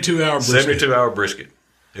 72-hour brisket. 72-hour brisket.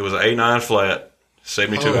 It was an A9 flat,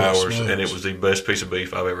 72 hours, smokes. and it was the best piece of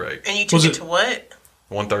beef I've ever ate. And you took it to what?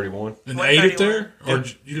 131. And ate it there? Or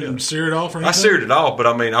you didn't sear it off or anything? I seared it off, but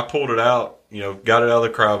I pulled it out, got it out of the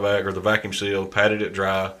cryovac or the vacuum seal, patted it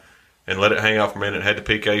dry, and let it hang out for a minute. Had the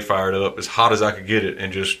PK fired up as hot as I could get it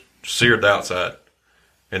and just seared the outside.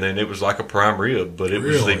 And then it was like a prime rib, but it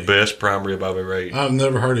was the best prime rib I've ever ate. I've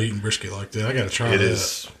never heard of eating brisket like that. I got to try it. It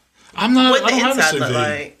is. I don't have a sous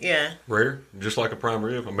vide. Yeah. Rare, just like a prime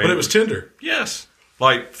rib. But it was tender. Yes.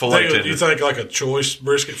 Like filet tender. You think like a choice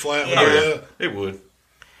brisket flat would do that? It would.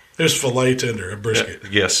 It was filet tender, a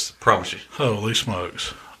brisket. Yes, promise you. Holy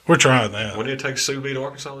smokes. We're trying that. We need to take Sous Vide to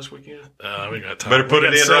Arkansas this weekend. We got time. Better put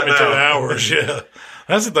it in right now. 72 hours, yeah.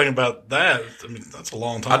 That's the thing about that. That's a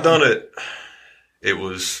long time. I done it. It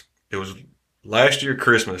was last year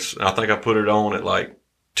Christmas. And I think I put it on at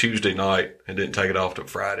Tuesday night and didn't take it off till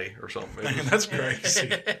Friday or something. Man, that's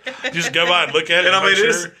crazy. Just go by and look at it.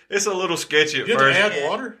 And it's a little sketchy at first. You have to add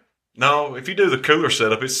water? No, if you do the cooler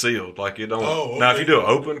setup, it's sealed. It don't. Oh, okay. Now, if you do an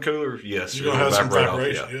open cooler, yes, you're gonna have some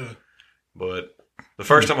vibration. Yeah. But the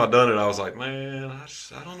first time I done it, I was like, man,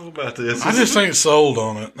 I don't know about this. I just ain't sold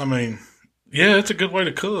on it. Yeah, it's a good way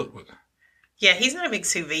to cook. Yeah, he's not a big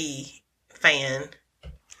sous vide fan.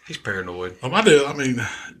 He's paranoid. I do. I mean,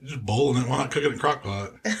 just boiling it. Why not cook it in crock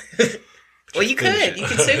pot? Well, you could. You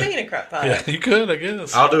could sous vide in a crock pot. Yeah, you could, I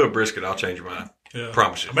guess. I'll do a brisket. I'll change your mind. Yeah.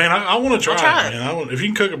 Promise you. I mean, I want to try try it, man. If you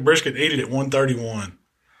can cook a brisket, eat it at 131.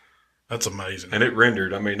 That's amazing. And it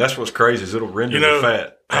rendered. I mean, that's what's crazy is it'll render the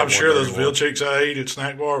fat. I'm sure those veal cheeks I eat at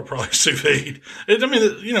Snack Bar are probably sous vide.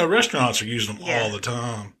 Restaurants are using them all the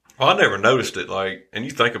time. Well, I never noticed it. And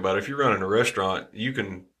you think about it, if you're running a restaurant, you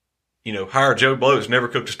can, hire Joe Blow that's never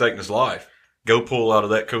cooked a steak in his life. Go pull out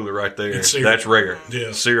of that cooler right there. That's rare.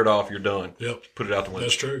 Yeah. Sear it off, you're done. Yep. Put it out the window.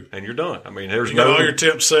 That's true. And you're done. I mean, there's you got all your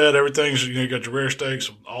temps set, everything's, you got your rare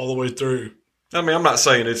steaks all the way through. I mean, I'm not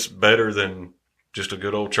saying it's better than just a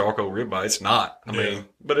good old charcoal ribeye. It's not. I mean,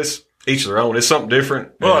 but it's each their own. It's something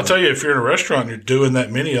different. Well, I tell you, if you're in a restaurant and you're doing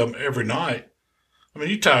that many of them every night, I mean,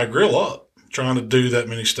 you tie a grill up trying to do that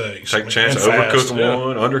many steaks. Take a chance of overcooking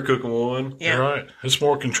one, undercooking one. Yeah. You're right. It's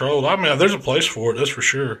more controlled. I mean, there's a place for it, that's for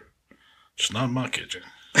sure. Just not in my kitchen.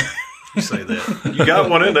 You say that. You got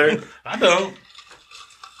one in there. I don't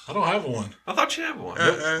have one. I thought you had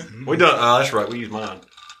one. We done. That's right. We use mine.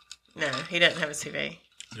 No, he doesn't have a sous vide.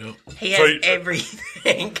 Yep. He has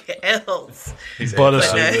everything else. But a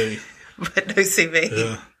sous vide. But no sous vide.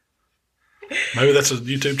 Yeah. Maybe that's a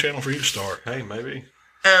YouTube channel for you to start. Hey, maybe.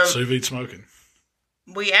 Sous vide smoking.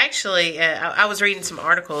 We actually, I was reading some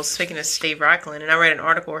articles, speaking of Steve Reichlin, and I read an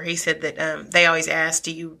article where he said that they always ask,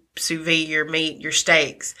 do you sous vide your meat, your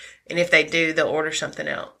steaks? And if they do, they'll order something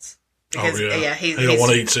else. Because, he he don't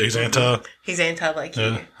want to eat, so he's anti. He's anti like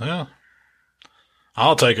you. Yeah.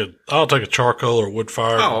 I'll take a charcoal or wood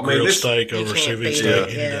fire grilled steak over sous vide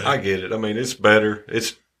steak. Yeah, I get it. I mean, it's better.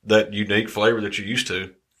 It's that unique flavor that you're used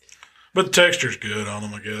to. But the texture's good on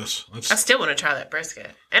them, I guess. I still want to try that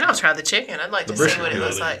brisket. And I'll try the chicken. I'd like to see what it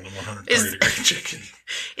looks like. 130 degree chicken.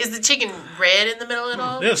 Is the chicken red in the middle at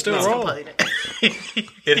all? Yeah, it's still raw.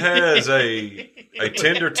 It has a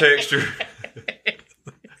tender texture.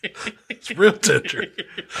 It's real tender.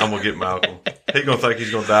 I'm going to get Malcolm. He's going to think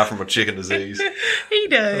he's going to die from a chicken disease. He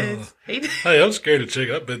does. Hey, I'm scared of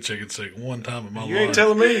chicken. I've been chicken sick one time in my life. You ain't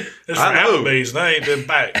telling me. It's from Applebee's, and I ain't been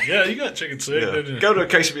back. Yeah, you got chicken sick, didn't you? Go to a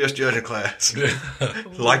KCBS judging class.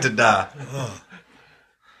 Like to die.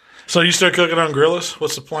 So you still cooking on Grillas?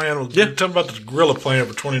 What's the plan? Tell me about the Grilla plan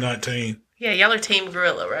for 2019. Yeah, y'all are Team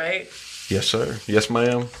Grilla, right? Yes, sir. Yes,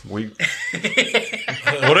 ma'am. Whatever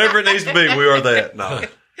it needs to be, we are that. No.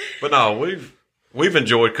 But no, we've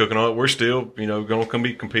enjoyed cooking on it. We're still, going to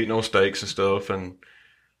be competing on steaks and stuff. And,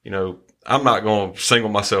 I'm not going to single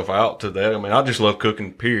myself out to that. I mean, I just love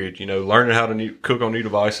cooking, period. Learning how to cook on new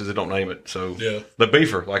devices, it don't name it. So the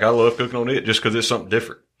beefer, I love cooking on it just because it's something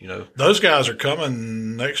different, Those guys are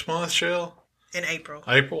coming next month, Shell? In April.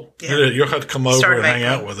 April? Yeah. You'll have to come over and hang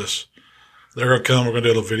out with us. They're going to come. We're going to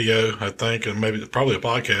do a little video, I think, and probably a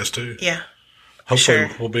podcast too. Yeah. Hopefully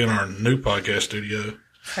we'll be in our new podcast studio.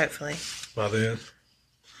 Hopefully. By then.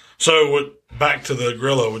 So, back to the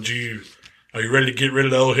Grilla, are you ready to get rid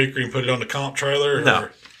of the old hickory and put it on the comp trailer? No.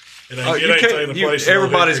 It ain't taking the place.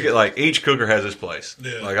 Everybody's each cooker has his place.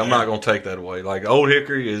 Yeah, I'm not going to take that away. Old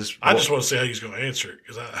hickory is. I just want to see how he's going to answer it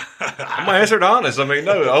because I'm going to answer it honest. I mean,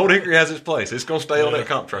 no, old hickory has its place. It's going to stay on that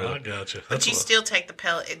comp trailer. I got you. But you still take the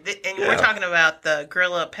pellet, and we're talking about the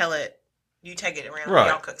Grilla pellet. You take it around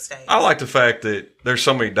y'all cook steaks. I like the fact that there's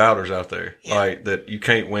so many doubters out there, that you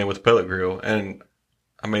can't win with a pellet grill, and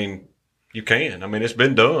I mean, you can. I mean, it's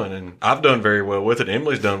been done, and I've done very well with it.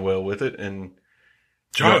 Emily's done well with it, and.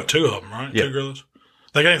 Y'all have two of them, right? Yeah. Two Grillas.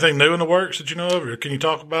 They got anything new in the works that you know of, or can you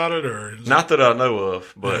talk about it? Or not that I know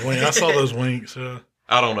of, but I saw those winks.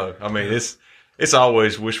 I don't know. I mean, it's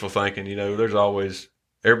always wishful thinking. There's always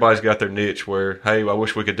everybody's got their niche where, hey, I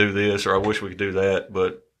wish we could do this, or I wish we could do that.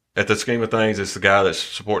 But at the scheme of things, it's the guy that's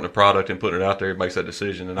supporting the product and putting it out there who makes that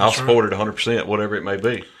decision, and I'll support it 100%, whatever it may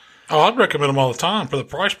be. Oh, I'd recommend them all the time. For the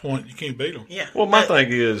price point, you can't beat them. Yeah. Well, my thing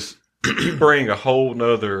is, you bring a whole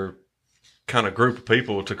nother kind of group of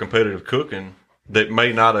people to competitive cooking that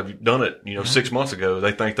may not have done it, 6 months ago.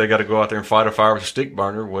 They think they got to go out there and fight a fire with a stick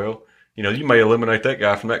burner. Well, you may eliminate that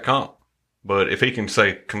guy from that comp. But if he can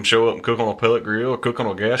come show up and cook on a pellet grill or cook on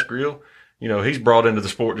a gas grill, he's brought into the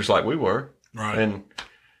sport just like we were. Right. And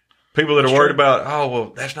people that are worried about, oh, well,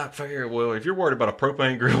 that's not fair. Well, if you're worried about a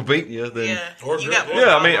propane grill beating you, then or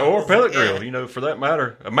a pellet grill, for that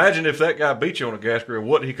matter. Imagine if that guy beat you on a gas grill,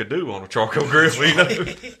 what he could do on a charcoal grill,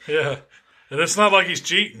 Yeah. And it's not like he's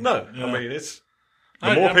cheating. No. I mean, it's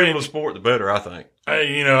the more people in the sport, the better, I think.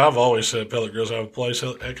 Hey, I've always said pellet grills have a place.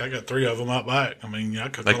 Heck, I got 3 of them out back. I mean,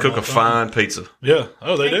 they cook a fine pizza. Yeah.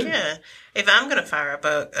 Oh, they do? Yeah. If I'm going to fire up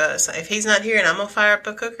if he's not here and I'm going to fire up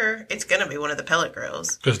a cooker, it's going to be one of the pellet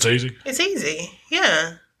grills. Because it's easy? It's easy.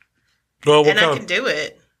 Yeah. Well, and I can do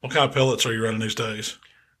it. What kind of pellets are you running these days?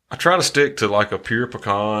 I try to stick to like a pure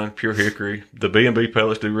pecan, pure hickory. The B&B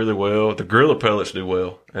pellets do really well. The Grilla pellets do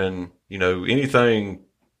well. And, anything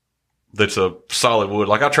that's a solid wood.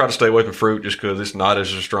 Like I try to stay away from fruit just because it's not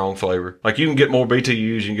as a strong flavor. Like you can get more BTUs,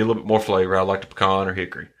 you can get a little bit more flavor. I like the pecan or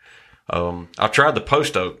hickory. I've tried the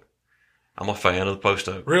post oak. I'm a fan of the post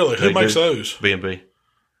oak. Really? Who makes those? B&B.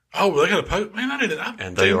 Oh, they got a post. Man,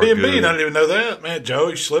 and they are B&B, good. I didn't even know that. Man,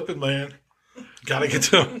 Joey's slipping, man. Got to get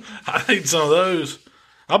to them. I need some of those.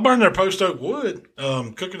 I burn their post oak wood,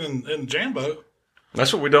 cooking in Jambo.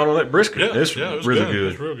 That's what we done on that brisket. Yeah, It's it was really good.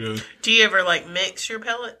 good. It's real good. Do you ever mix your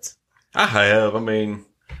pellets? I have. I mean,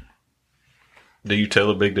 do you tell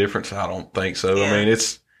a big difference? I don't think so. Yeah. I mean,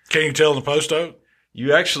 Can you tell in the post oak?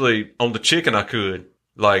 You actually, on the chicken I could.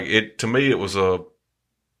 To me, it was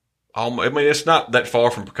it's not that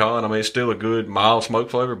far from pecan. I mean, it's still a good mild smoke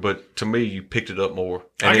flavor, but to me, you picked it up more.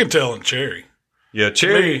 And I can tell in cherry. Yeah,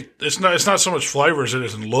 cherry. Me, it's not so much flavor as it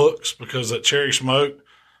is in looks, because that cherry smoke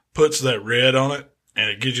puts that red on it, and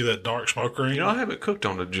it gives you that dark smoke ring. I haven't cooked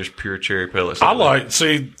on the just pure cherry pellets.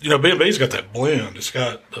 B&B's got that blend. It's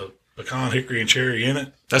got the pecan, hickory, and cherry in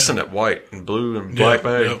it. That's in that white and blue and black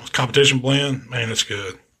bag. Yeah, competition blend. Man, it's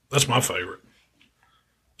good. That's my favorite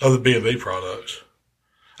of the B&B products.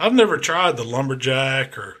 I've never tried the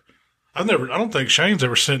lumberjack, I don't think Shane's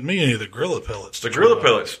ever sent me any of the Grilla pellets. The Grilla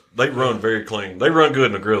pellets, they run very clean. They run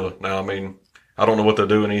good in the Grilla. Now, I mean, I don't know what they're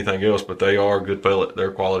doing anything else, but they are a good pellet. They're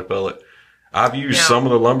a quality pellet. I've used some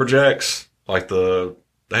of the lumberjacks, they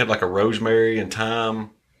had like a rosemary and thyme,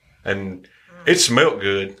 and it smelled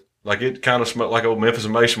good. Like it kind of smelled like old Memphis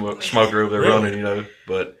In May smoker over there running,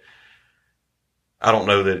 but I don't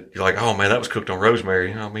know that you're like, oh man, that was cooked on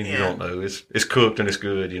rosemary. I mean, you don't know. It's cooked and it's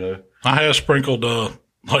good, I have sprinkled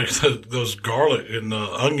those garlic and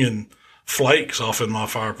onion flakes off in my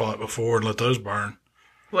fire pot before and let those burn.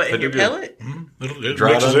 What, in your pellet? Mm-hmm. It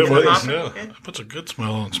Dried mixes in with onion it. Yeah. It puts a good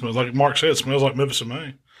smell on it. Smells like Mark said, it smells like Memphis In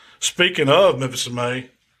May. Speaking of Memphis In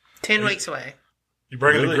May, 10 weeks away. You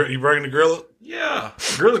bringing the Grilla? Yeah.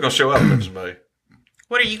 Grilla's going to show up in Memphis In May.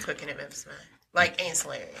 What are you cooking at Memphis In May? Like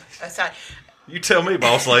ancillary. Aside. You tell me,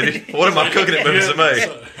 boss lady. What am I cooking at Memphis In May?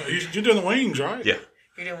 So, you're doing the wings, right? Yeah.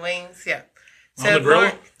 You're doing wings? Yeah. On the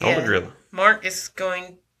grill? On the grill. Mark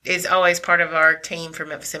is always part of our team for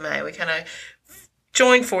Memphis In May. We kind of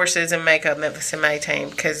join forces and make a Memphis In May team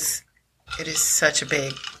because it is such a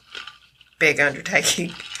big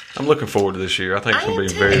undertaking. I'm looking forward to this year. I think it's going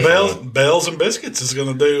to be very fun. Bells and Biscuits is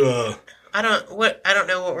going to do. I don't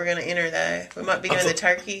know what we're going to enter though. We might be doing the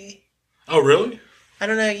turkey. Oh, really? I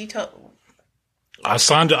don't know. You told. I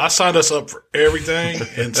signed us up for everything,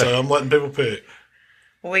 and so I'm letting people pick.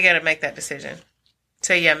 Well, we got to make that decision.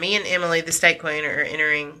 So yeah, me and Emily, the steak queen, are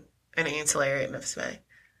entering an ancillary at Memphis May.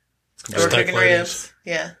 We're cooking ribs.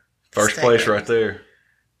 Yeah. First place right there.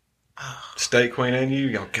 Oh. Steak queen and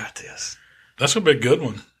y'all got this. That's going to be a good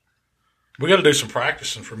one. We got to do some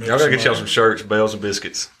practicing for Memphis. Y'all got to get y'all some shirts, bells, and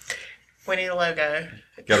biscuits. We need a logo.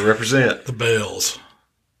 Got to represent. The bells.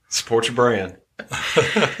 Support your brand.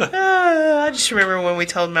 I just remember when we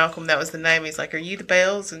told Malcolm that was the name. He's like, "Are you the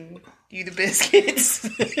bells and you the biscuits?"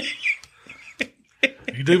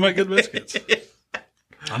 You do make good biscuits.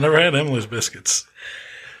 I never had Emily's biscuits.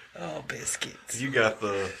 Oh, biscuits! You got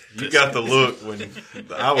the look when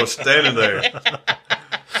I was standing there.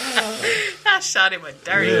 I shot him a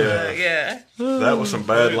dirty look. Yeah, that was some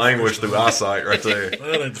bad language through eyesight right there.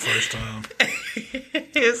 That ain't the first time.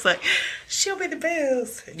 It was like, she'll be the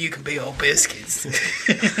bells, and you can be all biscuits. That's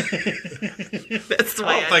the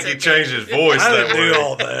way I don't think he changed his voice I that didn't way. do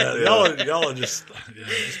all that. Y'all are just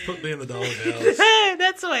put me in the doghouse.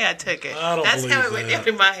 That's the way I took it. I don't That's how it believe went that.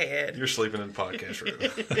 down in my head. You're sleeping in the podcast room.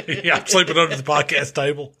 Yeah, I'm sleeping under the podcast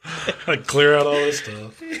table. I clear out all this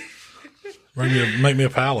stuff. Make me a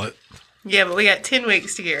pallet. Yeah, but we got 10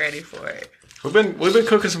 weeks to get ready for it. We've been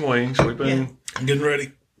cooking some wings. I'm getting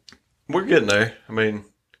ready. We're getting there. I mean,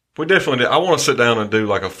 we definitely did. I want to sit down and do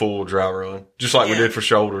like a full dry run, just like we did for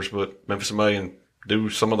shoulders, but Memphis In May, and do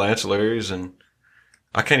some of the ancillaries. And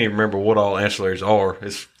I can't even remember what all ancillaries are.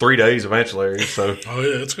 It's 3 days of ancillaries, so. Oh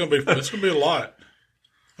yeah, it's gonna be a lot.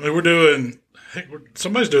 I mean,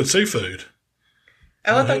 somebody's doing seafood.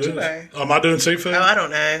 Oh, I thought you were. Oh, am I doing seafood? Oh, I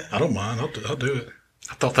don't know. I don't mind. I'll do it.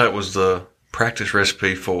 I thought that was the practice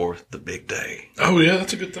recipe for the big day. Oh yeah,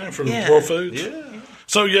 that's a good thing for the World Foods. Yeah.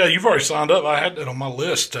 So yeah, you've already signed up. I had that on my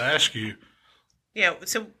list to ask you. Yeah.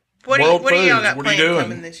 So what do y'all got planned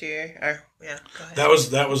coming this year? Or, yeah, go ahead.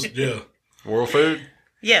 That was yeah. World Food?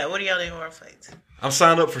 Yeah. What do y'all do in World Foods? I'm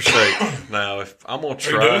signed up for steak. Now, if I'm going to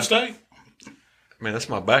try. Are you doing steak? I mean, that's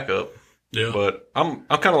my backup. Yeah. But I'm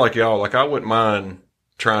kind of like y'all. Like, I wouldn't mind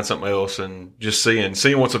trying something else and just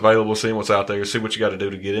seeing what's available, seeing what's out there, see what you got to do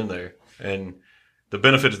to get in there. And the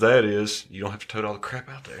benefit of that is you don't have to tote all the crap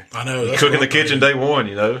out there. I know. You cook in the kitchen day one,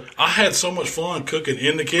 you know. I had so much fun cooking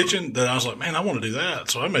in the kitchen that I was like, man, I want to do that.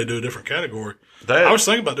 So I may do a different category. I was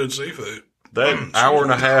thinking about doing seafood. That hour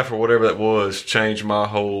and a half or whatever that was changed my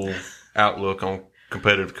whole outlook on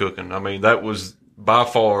competitive cooking. I mean, that was by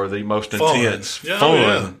far the most intense,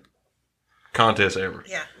 fun contest ever.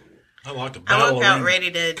 Yeah. I like the I battle. woke out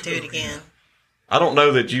ready to do it again. I don't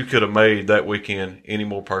know that you could have made that weekend any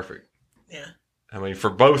more perfect. Yeah. I mean, for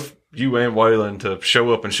both you and Waylon to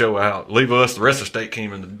show up and show out, leave us, the rest of the state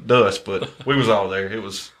team in the dust, but we was all there. It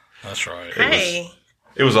was. That's right.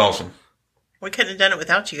 It was awesome. We couldn't have done it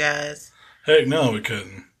without you guys. Heck no, we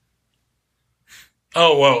couldn't.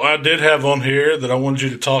 Oh, well, I did have on here that I wanted you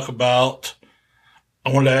to talk about.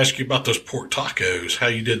 I wanted to ask you about those pork tacos, how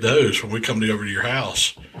you did those when we come over to your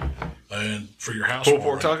house and for your house. Pulled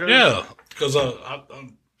pork tacos? Yeah, because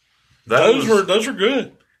those were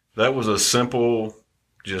good. That was a simple,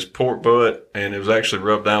 just pork butt, and it was actually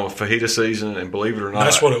rubbed down with fajita seasoning, and believe it or not.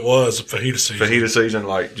 That's what it was, fajita seasoning. Fajita seasoning,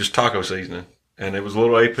 like just taco seasoning. And it was a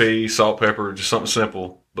little AP, salt, pepper, just something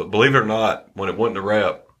simple. But believe it or not, when it went to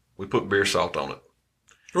wrap, we put beer salt on it.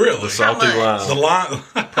 Really? The salty lime. The lime?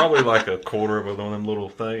 Probably like a quarter of one of them little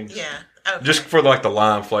things. Yeah. Okay. Just for like the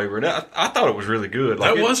lime flavor. And I thought it was really good.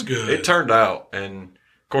 Like, that was good. It turned out. And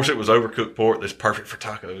of course it was overcooked pork that's perfect for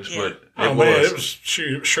tacos. Yeah. But it was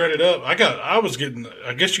shredded up. I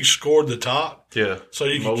guess you scored the top. Yeah. So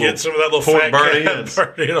you could get some of that little pork fat burn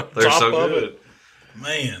on They're top so of good. it.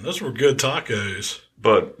 Man, those were good tacos.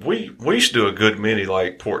 But we used to do a good many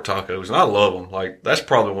like pork tacos, and I love them. Like, that's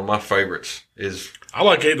probably one of my favorites. I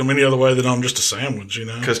like eating them any other way than on just a sandwich, you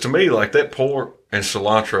know. Because to me, like, that pork and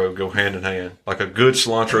cilantro go hand in hand. Like a good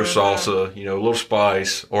cilantro salsa, you know, a little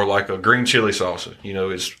spice, or like a green chili salsa, you know,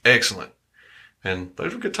 is excellent. And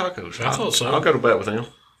those were good tacos. I thought so. I'll go to bat with them.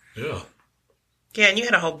 Yeah. Yeah, and you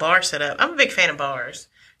had a whole bar set up. I'm a big fan of bars,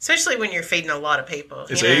 especially when you're feeding a lot of people.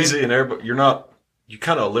 It's easy, and everybody, you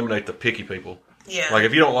kind of eliminate the picky people. Yeah. Like,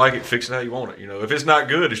 if you don't like it, fix it how you want it. You know, if it's not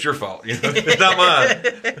good, it's your fault. You know, it's not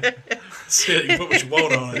mine. See, you put what you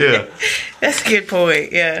want on it. Yeah. That's a good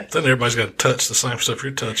point, yeah. Then everybody's got to touch the same stuff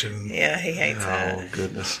you're touching. Yeah, he hates that. Oh,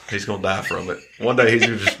 goodness. He's going to die from it. One day he's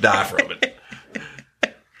going to just die from it.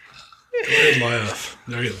 Good laugh.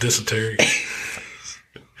 They'll get dysentery.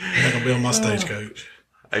 You're not going to be on my stagecoach.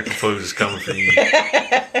 April Fool's is coming for you.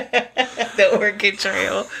 The Oregon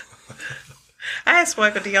Trail. I asked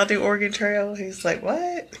Michael, do y'all do Oregon Trail? He's like,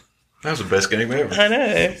 what? That was the best game ever. I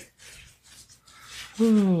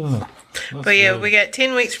know. But yeah, we got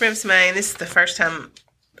 10 weeks from Memphis In May, and this is the first time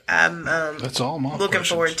I'm That's all my looking questions.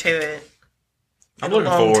 forward to it. I'm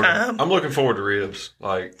looking forward to ribs.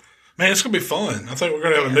 Like, man, it's going to be fun. I think we're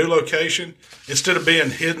going to have a new location. Instead of being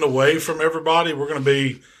hidden away from everybody, we're going to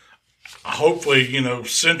be hopefully,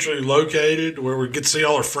 centrally located where we get to see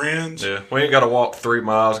all our friends. yeah, we ain't got to walk 3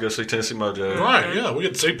 miles to go see Tennessee Mojo. Right, yeah. We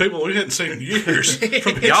get to see people we hadn't seen in years.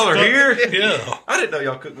 Y'all are here? Yeah. I didn't know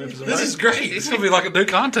y'all cooked Memphis In May. This is great. It's going to be like a new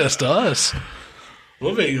contest to us.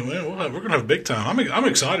 We're going to have a big time. I'm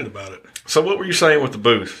excited about it. So what were you saying with the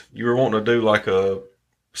booth? You were wanting to do like a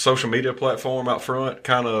social media platform out front,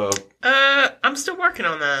 kind of? I'm still working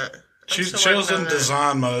on that. She was in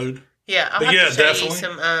design mode. Yeah, I'll have to show you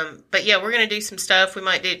some. But yeah, we're going to do some stuff. We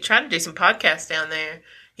might try to do some podcasts down there.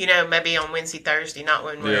 Maybe on Wednesday, Thursday, not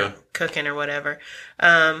when we're cooking or whatever.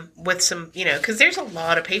 With some, because there's a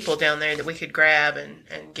lot of people down there that we could grab and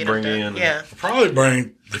get bring them in. Yeah, I'll probably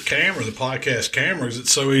bring the podcast cameras.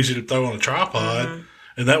 It's so easy to throw on a tripod,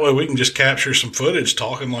 and that way we can just capture some footage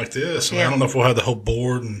talking like this. And I don't know if we'll have the whole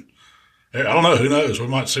board, and I don't know. Who knows? We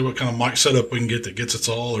might see what kind of mic setup we can get that gets us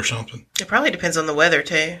all or something. it probably depends on the weather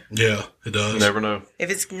too. Yeah, it does. You never know. If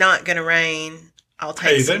it's not going to rain, I'll take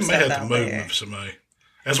Hey, some they may stuff have to out move there. Memphis In May.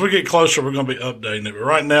 As we get closer, we're going to be updating it. But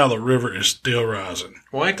right now, the river is still rising.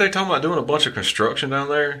 Well, ain't they talking about doing a bunch of construction down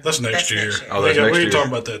there? That's next year. next year. Oh, that's next we year. ain't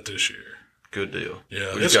talking about that this year. Good deal.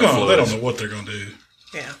 Yeah, We it's just got going. They don't floods. know what they're going to do.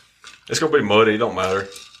 Yeah. It's going to be muddy. It don't matter.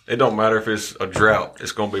 It don't matter if it's a drought.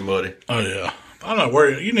 It's going to be muddy. Oh yeah, I don't know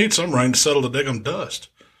where you need some rain to settle the daggum dust.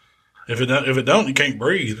 If it don't, you can't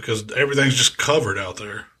breathe because everything's just covered out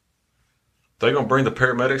there. They going to bring the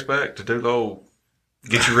paramedics back to do the old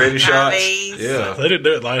get you ready shots? IVs. Yeah. They didn't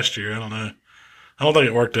do it last year. I don't know. I don't think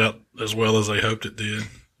it worked out as well as they hoped it did.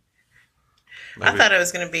 I thought it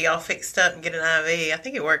was going to be all fixed up and get an IV. I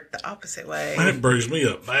think it worked the opposite way. Man, it bruised me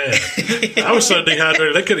up bad. I was so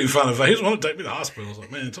dehydrated they couldn't even find a vein. He just wanted to take me to the hospital. I was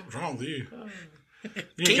like, man, something's wrong with you.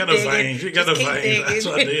 You ain't got no veins. You ain't got no veins. That's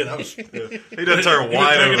what I did. He doesn't turn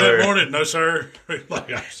white over there. That morning, no, sir.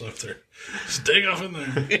 Like, I was up there. Just dig off in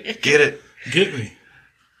there. Get it. Get me.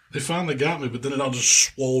 They finally got me, but then it all just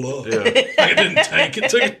swole up. Yeah. Like it didn't take. It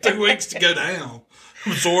took it 2 weeks to go down.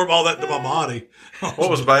 Absorb all that into my body. What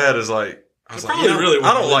was bad is like, I was like,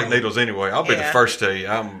 I don't like needles anyway. I'll be the first to tell you,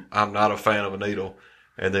 I'm not a fan of a needle.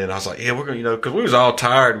 And then I was like, yeah, we're going to, because we was all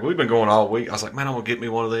tired. We've been going all week. I was like, man, I'm going to get me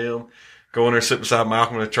one of them. Go in there, sit beside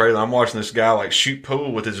Malcolm in the trailer. I'm watching this guy like shoot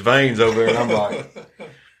pool with his veins over there. And I'm like,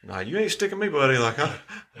 nah, you ain't sticking me, buddy. Like,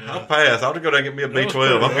 I'll pass. I'll just go down and get me a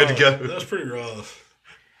B12. I'm good to go. That's pretty rough.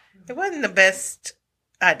 It wasn't the best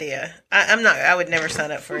idea. I would never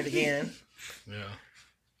sign up for it again. Yeah.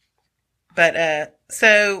 But,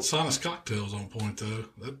 so. Sinus cocktail's on point, though.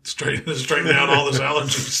 That straightened out all those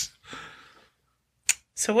allergies.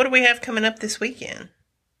 So what do we have coming up this weekend?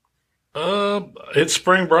 It's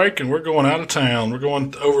spring break, and we're going out of town. We're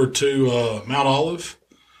going over to Mount Olive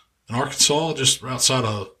in Arkansas, just outside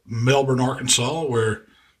of Melbourne, Arkansas, where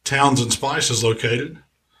Townsend Spice is located.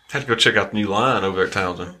 Had to go check out the new line over there at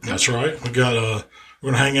Townsend. That's right. We got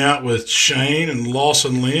we're going to hang out with Shane and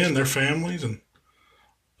Lawson Lynn, their families, and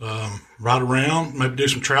ride around, maybe do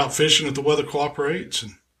some trout fishing if the weather cooperates,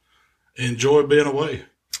 and enjoy being away.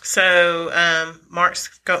 So, Mark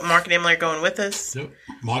and Emily are going with us. Yep.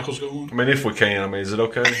 Michael's going. I mean, if we can. I mean, is it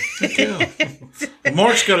okay? Yeah. Well,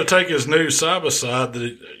 Mark's got to take his new side-by-side.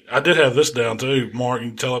 I did have this down, too. Mark, you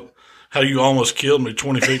can tell it how you almost killed me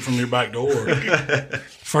 20 feet from your back door.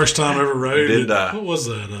 First time I ever rode it. What was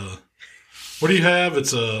that? What do you have?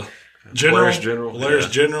 It's a General. Polaris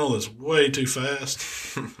General is way too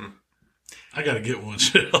fast. I got to get one,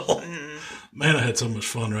 Shell. Man, I had so much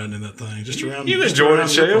fun riding in that thing. Just around. You enjoyed it,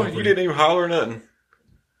 Shell. You didn't even holler or nothing.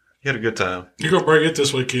 You had a good time. You're going to break it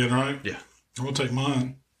this weekend, right? Yeah. I'm going to take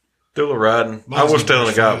mine. Do a riding. I was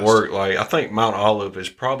telling a guy at work, like, I think Mount Olive is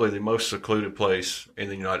probably the most secluded place in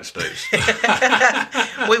the United States.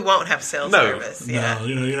 We won't have cell service. Yeah. No,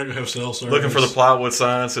 you're not going to have cell service. Looking for the plywood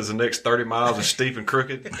sign says the next 30 miles is steep and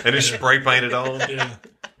crooked, and it's spray painted on. Yeah.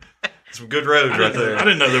 Some good roads right there. I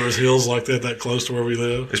didn't know there was hills like that close to where we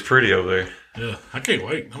live. It's pretty over there. Yeah. I can't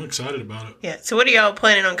wait. I'm excited about it. Yeah. So what are y'all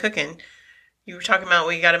planning on cooking? You were talking about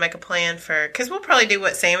we got to make a plan for, because we'll probably do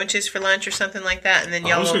sandwiches for lunch or something like that, and then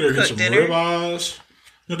y'all will cook dinner. Ribeyes.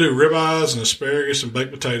 We'll do ribeyes and asparagus and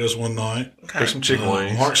baked potatoes one night. Okay. There's some chicken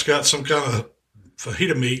wings. Mark's got some kind of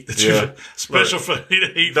fajita meat special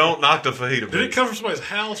fajita meat. Don't knock the fajita meat. Did it come from somebody's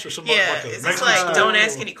house or something? Yeah, it's like don't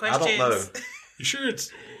ask any questions. I don't know. You sure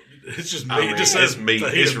it's just meat? I mean, it just says meat.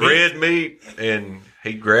 It's red meat, and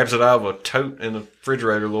he grabs it out of a tote in the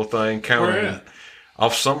refrigerator, little thing. Where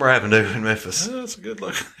off Summer Avenue in Memphis. Oh, that's a good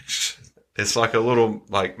location. It's like a little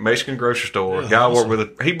Mexican grocery store. Guy worked with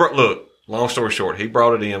it. Look, long story short, he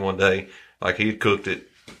brought it in one day, like he had cooked it,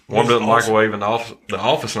 warmed it in the microwave in the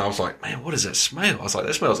office, and I was like, man, what is that smell? I was like,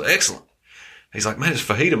 that smells excellent. He's like, man, it's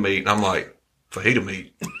fajita meat. And I'm like, fajita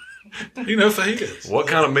meat? You know fajitas. What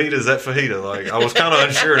kind of meat is that fajita? Like, I was kind of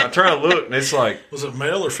unsure. And I tried to look, and it's like... Was it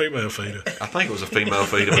male or female fajita? I think it was a female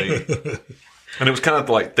fajita meat. And it was kind of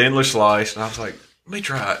like thinly sliced, and I was like, let me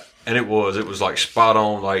try it. And it was like spot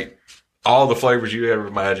on, like all the flavors you ever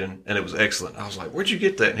imagine, and it was excellent. I was like, where'd you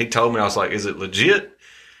get that? And he told me, I was like, is it legit?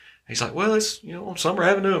 He's like, well, it's, on Summer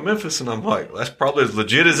Avenue in Memphis. And I'm like, that's probably as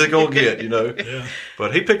legit as it's going to get, Yeah.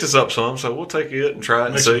 But he picked us up some, so we'll take it and try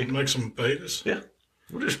it and see. Make some fajitas. Yeah.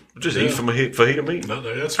 We'll just eat some fajita meat. No,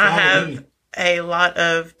 that's fine. I have a lot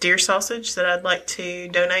of deer sausage that I'd like to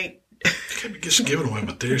donate. You can't be just giving away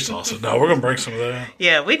my deer sausage. No, we're going to bring some of that.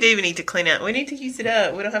 Yeah, we do need to clean out. We need to use it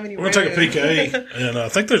up. We don't have any room. We're going to take a PK, and I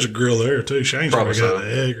think there's a grill there, too. Shane's probably got an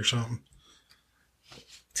egg or something.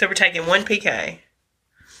 So we're taking one PK.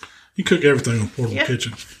 You cook everything in a portable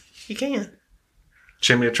kitchen. You can.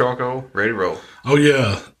 Chimney of charcoal, ready to roll. Oh,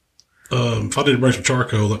 yeah. If I need to bring some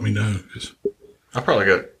charcoal, let me know. I probably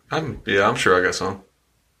got, I'm sure I got some.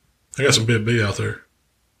 I got some BB out there.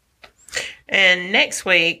 And next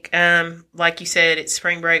week, like you said, it's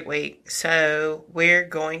spring break week. So we're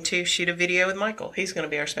going to shoot a video with Michael. He's going to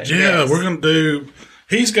be our special guest. Yeah, we're going to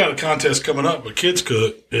he's got a contest coming up with Kids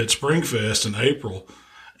Cook at Springfest in April.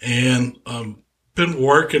 And been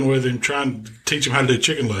working with him, trying to teach him how to do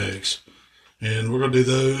chicken legs. And we're going to do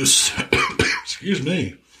those, excuse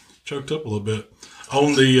me, choked up a little bit,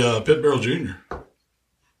 on the Pit Barrel Junior.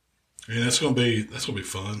 And that's gonna be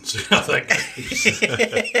fun. See how that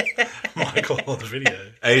goes. Michael on the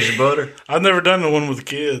video. Asian butter. I've never done the one with the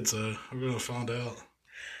kids, so we're gonna find out.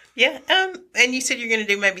 Yeah. And you said you're gonna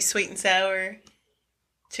do maybe sweet and sour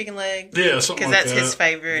chicken legs. Yeah, something like that. Because that's his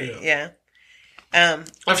favorite. Yeah.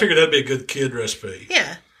 I figured that'd be a good kid recipe.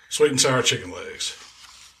 Yeah. Sweet and sour chicken legs.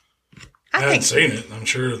 I haven't seen it. I'm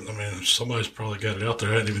sure. I mean, somebody's probably got it out there.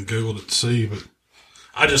 I hadn't even Googled it to see, but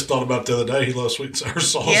I just thought about it the other day. He loves sweet and sour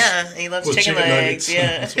sauce. Yeah, he loves chicken legs. Nuggets.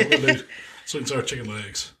 Yeah. That's what we'll do. Sweet and sour chicken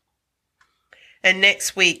legs. And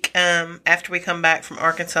next week, after we come back from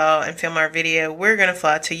Arkansas and film our video, we're going to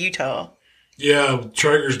fly to Utah. Yeah,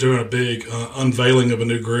 Traeger's doing a big unveiling of a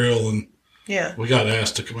new grill, and yeah, we got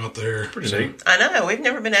asked to come out there. Pretty neat. I know. We've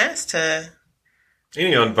never been asked to.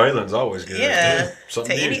 Any unveiling's always good. Yeah,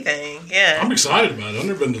 something to new. anything. Yeah, I'm excited about it. I've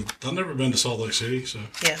never been to Salt Lake City, so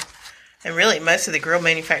yeah. And really, most of the grill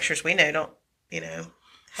manufacturers we know don't,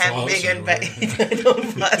 have Fly big anywhere. don't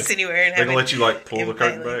fly us anywhere. And They're going to let you, pull the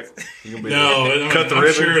curtain back? You gonna be cut the ribbon?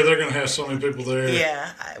 I'm sure they're going to have so many people there.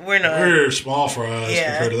 Yeah, we're not. We're small fries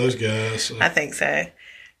compared to those guys. So. I think so.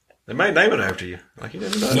 They may name it after you. Like you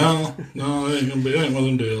never know. No, it ain't one of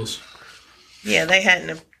them deals. Yeah, I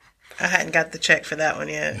hadn't got the check for that one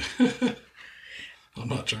yet. I'm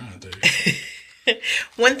not trying to.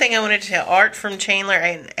 One thing I wanted to tell Art from Chandler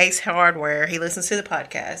and Ace Hardware, he listens to the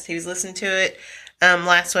podcast. He was listening to it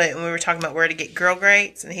last week when we were talking about where to get grill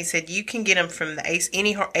grates, and he said you can get them from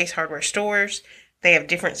any Ace Hardware stores. They have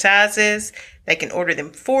different sizes. They can order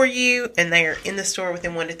them for you, and they are in the store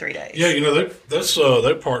within 1 to 3 days. Yeah,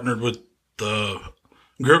 they partnered with the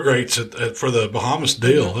grill grates for the Bahamas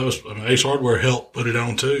deal. That was Ace Hardware helped put it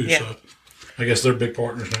on too. Yeah. So I guess they're big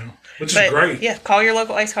partners now, which is great. Yeah, call your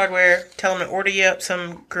local Ace Hardware. Tell them to order you up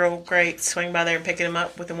some grill grates. Swing by there and pick them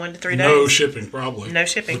up within 1 to 3 days. No shipping, probably. No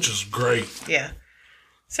shipping, which is great. Yeah.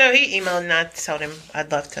 So he emailed and I told him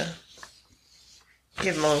I'd love to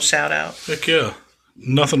give him a little shout out. Heck yeah.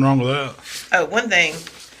 Nothing wrong with that. Oh, one thing.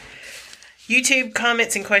 YouTube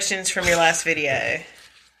comments and questions from your last video.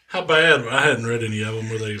 How bad? I hadn't read any of them.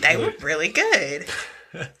 They were really good.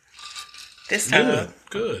 This time.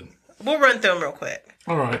 Good. We'll run through them real quick.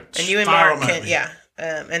 All right. And you and Mark can,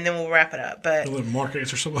 and then we'll wrap it up. But let Mark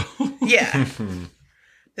answer some of them. Yeah.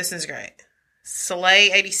 This is great.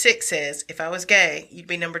 Soleil86 says, if I was gay, you'd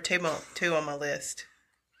be number two on my list.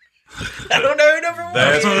 I don't know who number one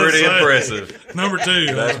That's is. pretty impressive. Number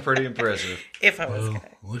 2. That's pretty impressive. If I was gay.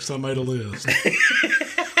 At least I made a list.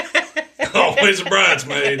 Always a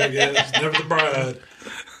bridesmaid, I guess. Never the bride.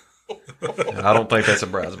 I don't think that's a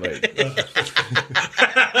bridesmaid.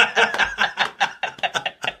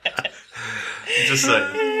 Just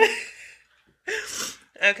saying.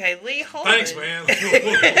 Okay, Lee Holman. Thanks, man.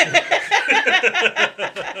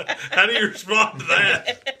 How do you respond to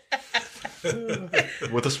that?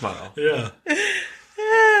 With a smile. Yeah.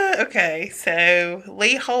 Okay, so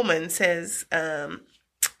Lee Holman says, I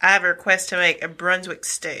have a request to make a Brunswick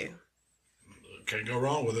stew. Can't go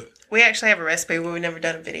wrong with it. We actually have a recipe where we've never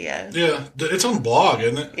done a video. Yeah. It's on the blog,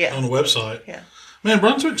 isn't it? Yeah. On the website. Yeah. Man,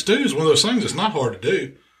 Brunswick stew is one of those things that's not hard to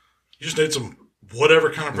do. You just need some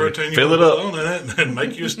whatever kind of protein you fill put it up on in it and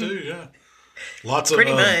make you a stew, yeah. Lots of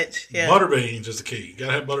pretty much, yeah. Butter beans is the key. You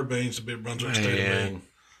gotta have butter beans to be a Brunswick stew. Man.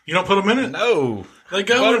 You don't put them in it? No. They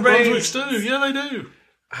go Butter in Brunswick beans. stew. Yeah, they do.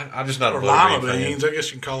 I'm just not a Or butter lima bean beans. fan. I guess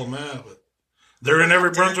you can call them that. But they're in every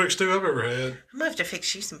Brunswick stew I've ever had. I'm going to have to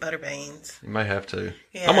fix you some butter beans. You may have to.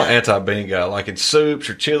 Yeah. I'm an anti-bean guy. Like in soups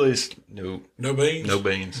or chilies, no beans? No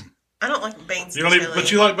beans. I don't like beans. You don't even,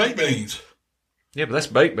 but you like baked beans. Yeah, but that's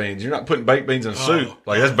baked beans. You're not putting baked beans in soup.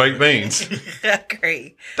 Like, that's baked beans. I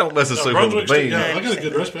agree. Don't mess a soup up Brunswick with stew, beans. yeah, I got a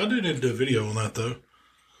good recipe. I do need to do a video on that, though.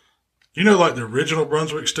 You know, like the original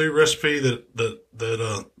Brunswick stew recipe that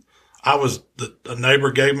a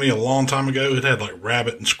neighbor gave me a long time ago? It had like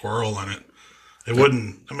rabbit and squirrel in it. It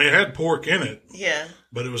wouldn't, I mean, it had pork in it. Yeah.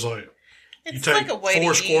 But it was like, you It's take like a way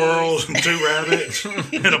 4 to squirrels and 2 rabbits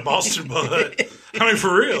and a Boston butt. I mean,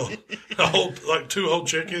 for real. 2 whole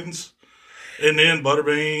chickens. And then butter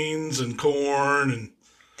beans and corn and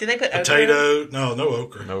Did they put potato. No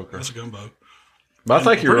okra. No okra. That's a gumbo. But I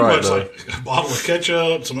think you're Pretty right, much though. like a bottle of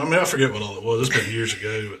ketchup. I forget what all it was. It's been years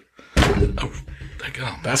ago. But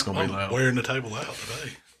That's gonna be I'm loud. wearing the table out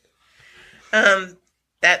today.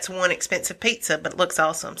 That's one expensive pizza, but it looks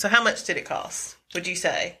awesome. So how much did it cost, would you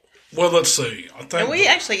say? Well, let's see. I think And we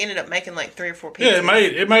actually ended up making like 3 or 4 pizzas. yeah,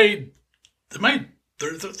 it made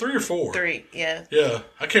 3 or 4. 3, yeah. Yeah,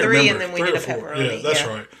 I can't 3 remember. and then we 3 did or a 4. pepperoni, Yeah, that's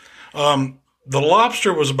yeah. right. The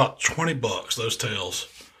lobster was about $20. Those tails.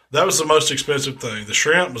 That was the most expensive thing. The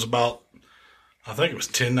shrimp was about, I think it was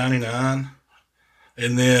 $10.99,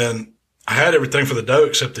 and then I had everything for the dough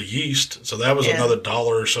except the yeast, so that was another $1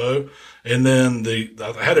 or so. And then I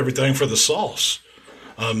had everything for the sauce.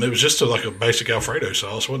 It was just like a basic Alfredo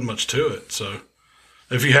sauce. Wasn't much to it. So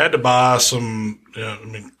if you had to buy some,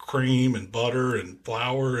 cream and butter and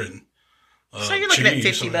flour and So you're looking at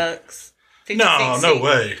 $50. 50, No, 60. no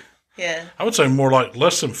way. Yeah. I would say more like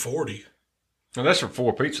less than 40. And that's for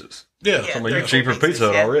 4 pizzas. Yeah. I mean, 3 or you're 4 cheaper pizzas, pizza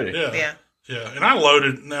Hut yeah. already. Yeah. And I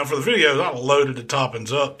loaded, now for the videos, I loaded the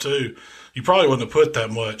toppings up too. You probably wouldn't have put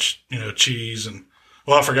that much, cheese and,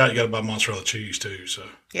 well, I forgot you got to buy mozzarella cheese too, so.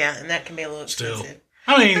 Yeah, and that can be a little expensive. Still.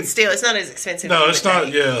 I mean. But still, it's not as expensive No, as you it's would not,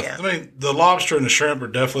 think. yeah. I mean, the lobster and the shrimp are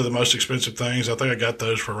definitely the most expensive things. I think I got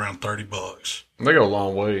those for around $30. They go a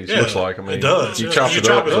long ways, Yeah, looks like. I mean, it does. You Yeah. chop You it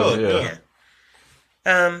chop up. it up,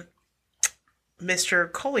 Yeah.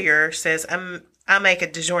 Mr. Collier says, I make a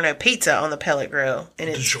DiGiorno pizza on the pellet grill, and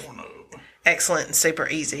it's DiGiorno. excellent and super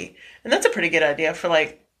easy. And that's a pretty good idea for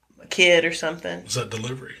like a kid or something. Is that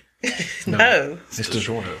delivery? No. It's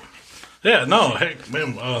DiGiorno. Yeah, no, heck,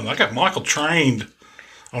 man, I got Michael trained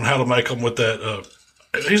on how to make them with that.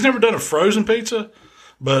 He's never done a frozen pizza,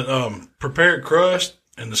 but prepared crust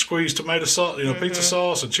and the squeezed tomato sauce, pizza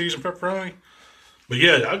sauce and cheese and pepperoni. But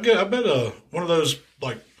yeah, I bet one of those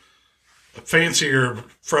like fancier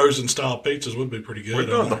frozen style pizzas would be pretty good. We're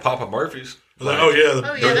doing the Papa Murphy's. Oh yeah,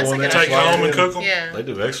 that's a one they good take idea. home and cook them. Yeah, They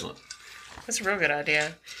do excellent. that's a real good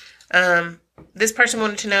idea. This person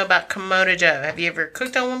wanted to know about Komodo Joe. Have you ever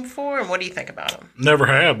cooked on one before, and what do you think about them? Never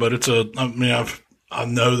have, but I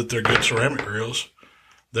know that they're good ceramic grills.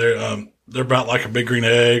 They're about like a Big Green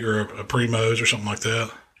Egg or a Primo's or something like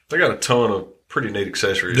that. They got a ton of pretty neat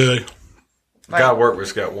accessories. Do they? The guy I work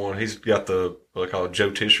with's got one. He's got what they call it,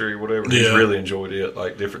 Joe Tisserie or whatever. He's Yeah. really enjoyed it,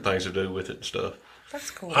 like different things to do with it and stuff. That's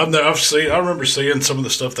cool. I remember seeing some of the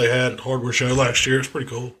stuff they had at the hardware show last year. It's pretty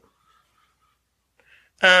cool.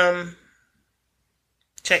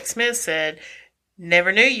 Chuck Smith said,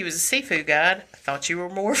 never knew you was a seafood guy. I thought you were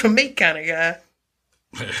more of a meat kind of guy.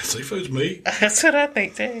 Seafood's meat. That's what I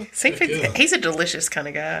think too. Seafood, Yeah. he's a delicious kind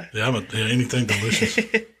of guy. Yeah, anything delicious.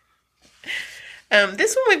 This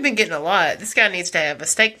one we've been getting a lot. This guy needs to have a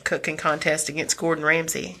steak cooking contest against Gordon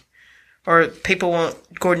Ramsay. Or people want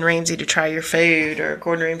Gordon Ramsay to try your food or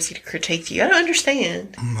Gordon Ramsay to critique you. I don't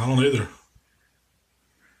understand. I don't either.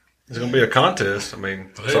 It's going to be a contest. I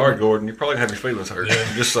mean, sorry, Gordon. You're probably going to have your feelings hurt.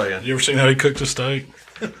 Yeah. Just saying. You ever seen how he cooked a steak?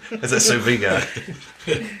 That's that Sous Vide guy.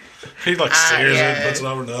 He sears yeah. it and puts it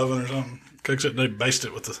over in the oven or something. Cooks it and they baste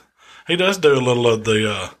it with the... He does do a little of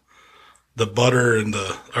the butter and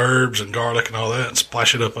the herbs and garlic and all that and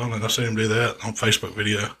splash it up on it. I've seen him do that on Facebook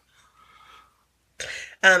video.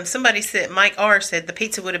 Somebody said, Mike R. said, the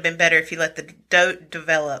pizza would have been better if you let the dough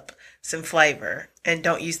develop some flavor and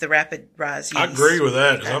don't use the rapid rise yeast. I agree with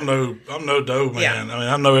that because I'm no dough man. Yeah. I mean,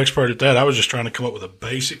 I'm no expert at that. I was just trying to come up with a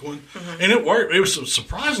basic one. Mm-hmm. And it worked. It was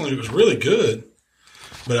surprisingly, it was really good.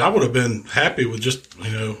 But I would have been happy with just,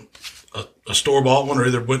 a store-bought one or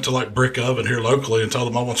either went to like Brick Oven here locally and told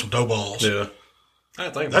them I want some dough balls. Yeah. I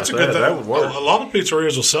think That's a good thing. That would work. A lot of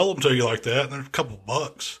pizzerias will sell them to you like that and they're a couple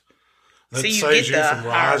bucks. That So you saves get the you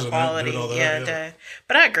from higher rising quality. and doing all that. Dough.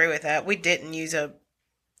 But I agree with that. We didn't use a...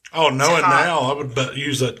 Oh, knowing top. now, I would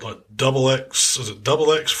use that like double X. Is it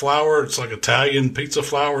double X flour? It's like Italian pizza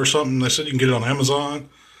flour or something. They said you can get it on Amazon.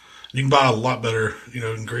 You can buy a lot better,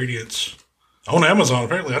 ingredients on Amazon.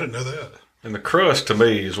 Apparently, I didn't know that. And the crust, to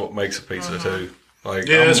me, is what makes a pizza, too. Like,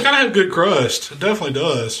 Yeah, it's got to have good crust. It definitely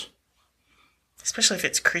does. Especially if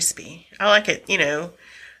it's crispy. I like it,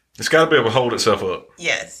 it's got to be able to hold itself up.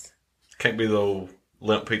 Yes. Can't be the old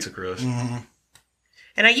limp pizza crust. Mm-hmm.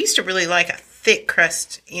 And I used to really like a thick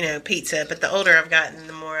crust, pizza. But the older I've gotten,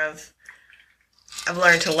 the more I've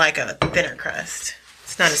learned to like a thinner crust.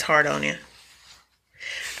 It's not as hard on you.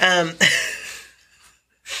 I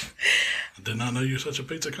did not know you were such a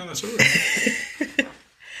pizza connoisseur.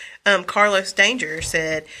 Carlos Danger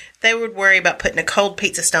said they would worry about putting a cold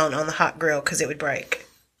pizza stone on the hot grill because it would break.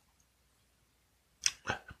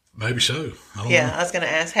 Maybe so. I don't Yeah, know. I was going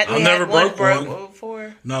to ask. Hadn't I've we never had broke one.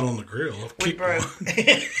 before? Not on the grill. I've We kicked broke.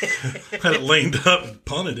 one. Had it leaned up and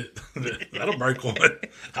punted it. That'll break one.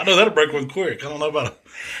 I know that'll break one quick. I don't know about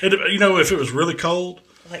it. If it was really cold.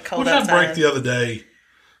 Like cold What did I outside. break the other day?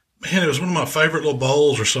 Man, it was one of my favorite little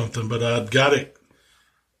bowls or something, but I'd got it.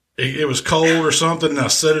 It was cold or something, and I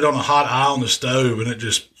set it on a hot eye on the stove, and it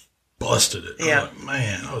just busted it. Yeah. I'm like,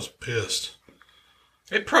 man, I was pissed.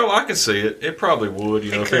 I can see it. It probably would,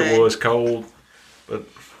 if could. it was cold. But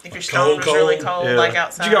If your stone was really cold, yeah. like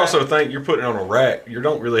outside. But you also think you're putting it on a rack. You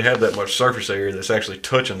don't really have that much surface area that's actually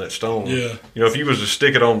touching that stone. Yeah. If you was to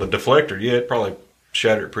stick it on the deflector, it'd probably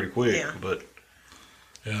shatter it pretty quick. Yeah. But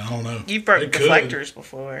Yeah, I don't know. You've broke It could. deflectors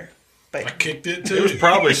before. But I kicked it too. it was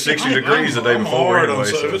probably 60 degrees the day I'm before hard on anyway.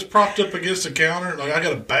 stuff. So. If it's propped up against the counter, like I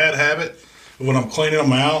got a bad habit when I'm cleaning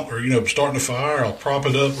them out or starting a fire, I'll prop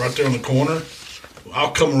it up right there on the corner.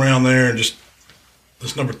 I'll come around there and just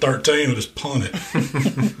This number 13 will just punt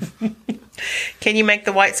it. Can you make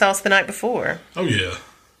the white sauce the night before? Oh, yeah.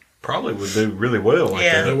 Probably would do really well like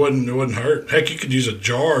Yeah. that. It wouldn't hurt. Heck, you could use a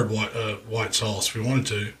jarred white sauce if you wanted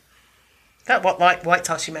to. That white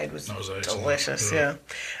sauce you made was excellent. delicious, yeah.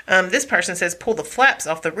 This person says pull the flaps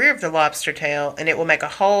off the rear of the lobster tail and it will make a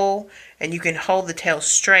hole, and you can hold the tail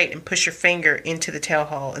straight and push your finger into the tail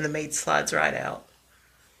hole and the meat slides right out.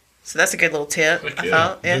 So that's a good little tip, Heck I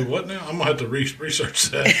thought. Yeah. Do what now? I'm going to have to research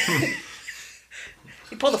that.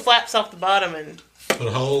 You pull the flaps off the bottom and... Put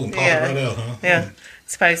a hole and pop Yeah. it right out, huh? Yeah,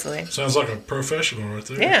 supposedly. Sounds like a professional right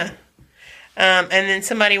there. Yeah. And then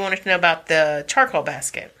somebody wanted to know about the charcoal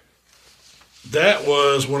basket. That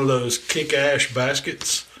was one of those kick-ash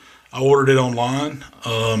baskets. I ordered it online.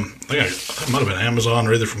 I think it might have been Amazon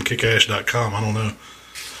or either from kickash.com. I don't know.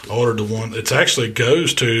 I ordered the one. It actually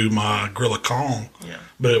goes to my Grilla Kong,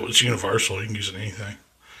 but it was universal. You can use it in anything.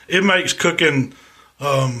 It makes cooking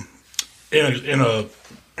in a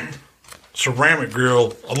ceramic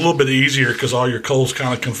grill a little bit easier because all your coals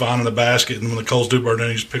kind of confined in the basket, and when the coals do burn down,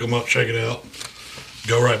 you just pick them up, shake it out,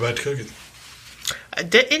 go right back to cooking.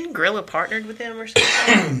 Isn't Grilla partnered with them or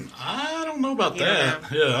something? I don't know about that.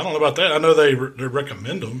 Yeah. Yeah, I don't know about that. I know they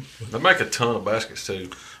recommend them. They make a ton of baskets too.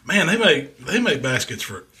 Man, they make baskets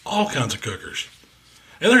for all kinds of cookers,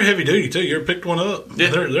 and they're heavy duty too. You ever picked one up? Yeah,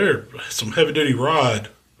 they're some heavy duty rod.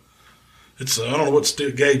 It's I don't know what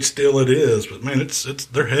gauge steel it is, but man,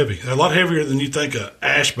 they're heavy. They're a lot heavier than you think a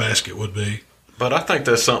ash basket would be. But I think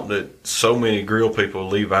that's something that so many grill people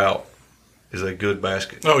leave out is a good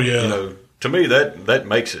basket. Oh yeah. You know, to me that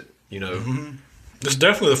makes it. You know, It's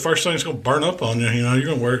definitely the first thing that's going to burn up on you. You know,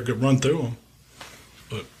 you're going to run through them.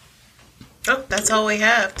 But Oh, that's all we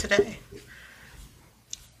have today.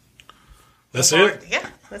 that's it. Yeah,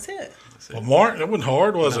 that's it. Well, Mark, that wasn't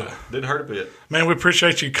hard, was it? didn't hurt a bit. Man, we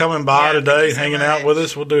appreciate you coming by Yeah, today, thank you so hanging out much. with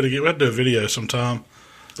us. We'll do it again. We'll do a video sometime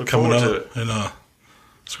Look coming forward up, to it. and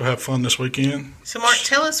let's go have fun this weekend. So, Mark,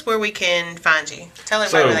 tell us where we can find you. Tell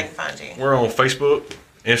everybody where they can find you. We're on Facebook,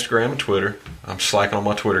 Instagram, and Twitter. I'm slacking on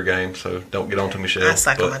my Twitter game, so don't get on to Michelle. I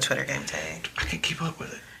suck on but my Twitter game too. I can't keep up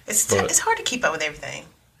with it. It's hard to keep up with everything.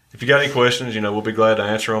 If you got any questions, we'll be glad to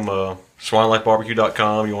answer them.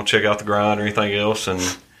 SwineLifeBBQ.com. You want to check out the grind or anything else, and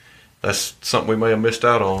that's something we may have missed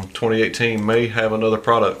out on. 2018 may have another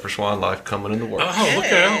product for Swine Life coming in the works. Oh,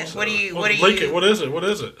 look out! What do you? Leak it. What is it? What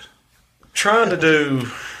is it? Trying to do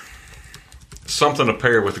something to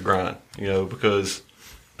pair with the grind, because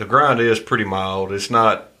the grind is pretty mild. It's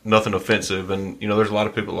not nothing offensive, and there's a lot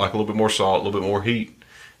of people that like a little bit more salt, a little bit more heat.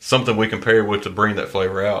 Something we can pair with to bring that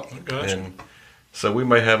flavor out. Gotcha. And so we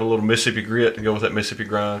may have a little Mississippi grit to go with that Mississippi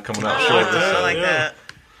grind coming out I shortly. like that. I like Yeah. that.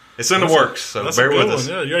 It's in the works, so That's bear a good with us.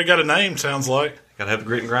 one. Yeah, you already got a name. Sounds like. Got to have the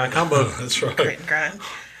grit and grind combo. That's right. Grit and grind.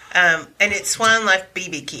 And it's Swine Life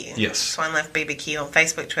BBQ. Yes. Swine Life BBQ on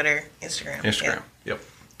Facebook, Twitter, Instagram. Instagram. Yeah. Yep.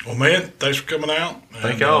 Well, man, thanks for coming out.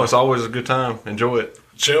 Thank y'all. It's always a good time. Enjoy it.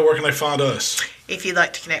 Jill, where can they find us? If you'd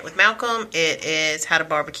like to connect with Malcolm, it is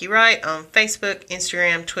HowToBBQRight on Facebook,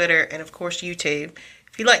 Instagram, Twitter, and of course YouTube.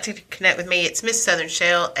 If you'd like to connect with me, it's Miss Southern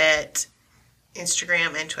Shell at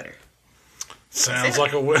Instagram and Twitter. Sounds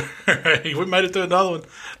like a winner. Hey, we made it through another one.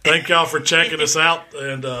 Thank y'all for checking us out,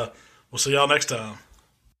 and we'll see y'all next time.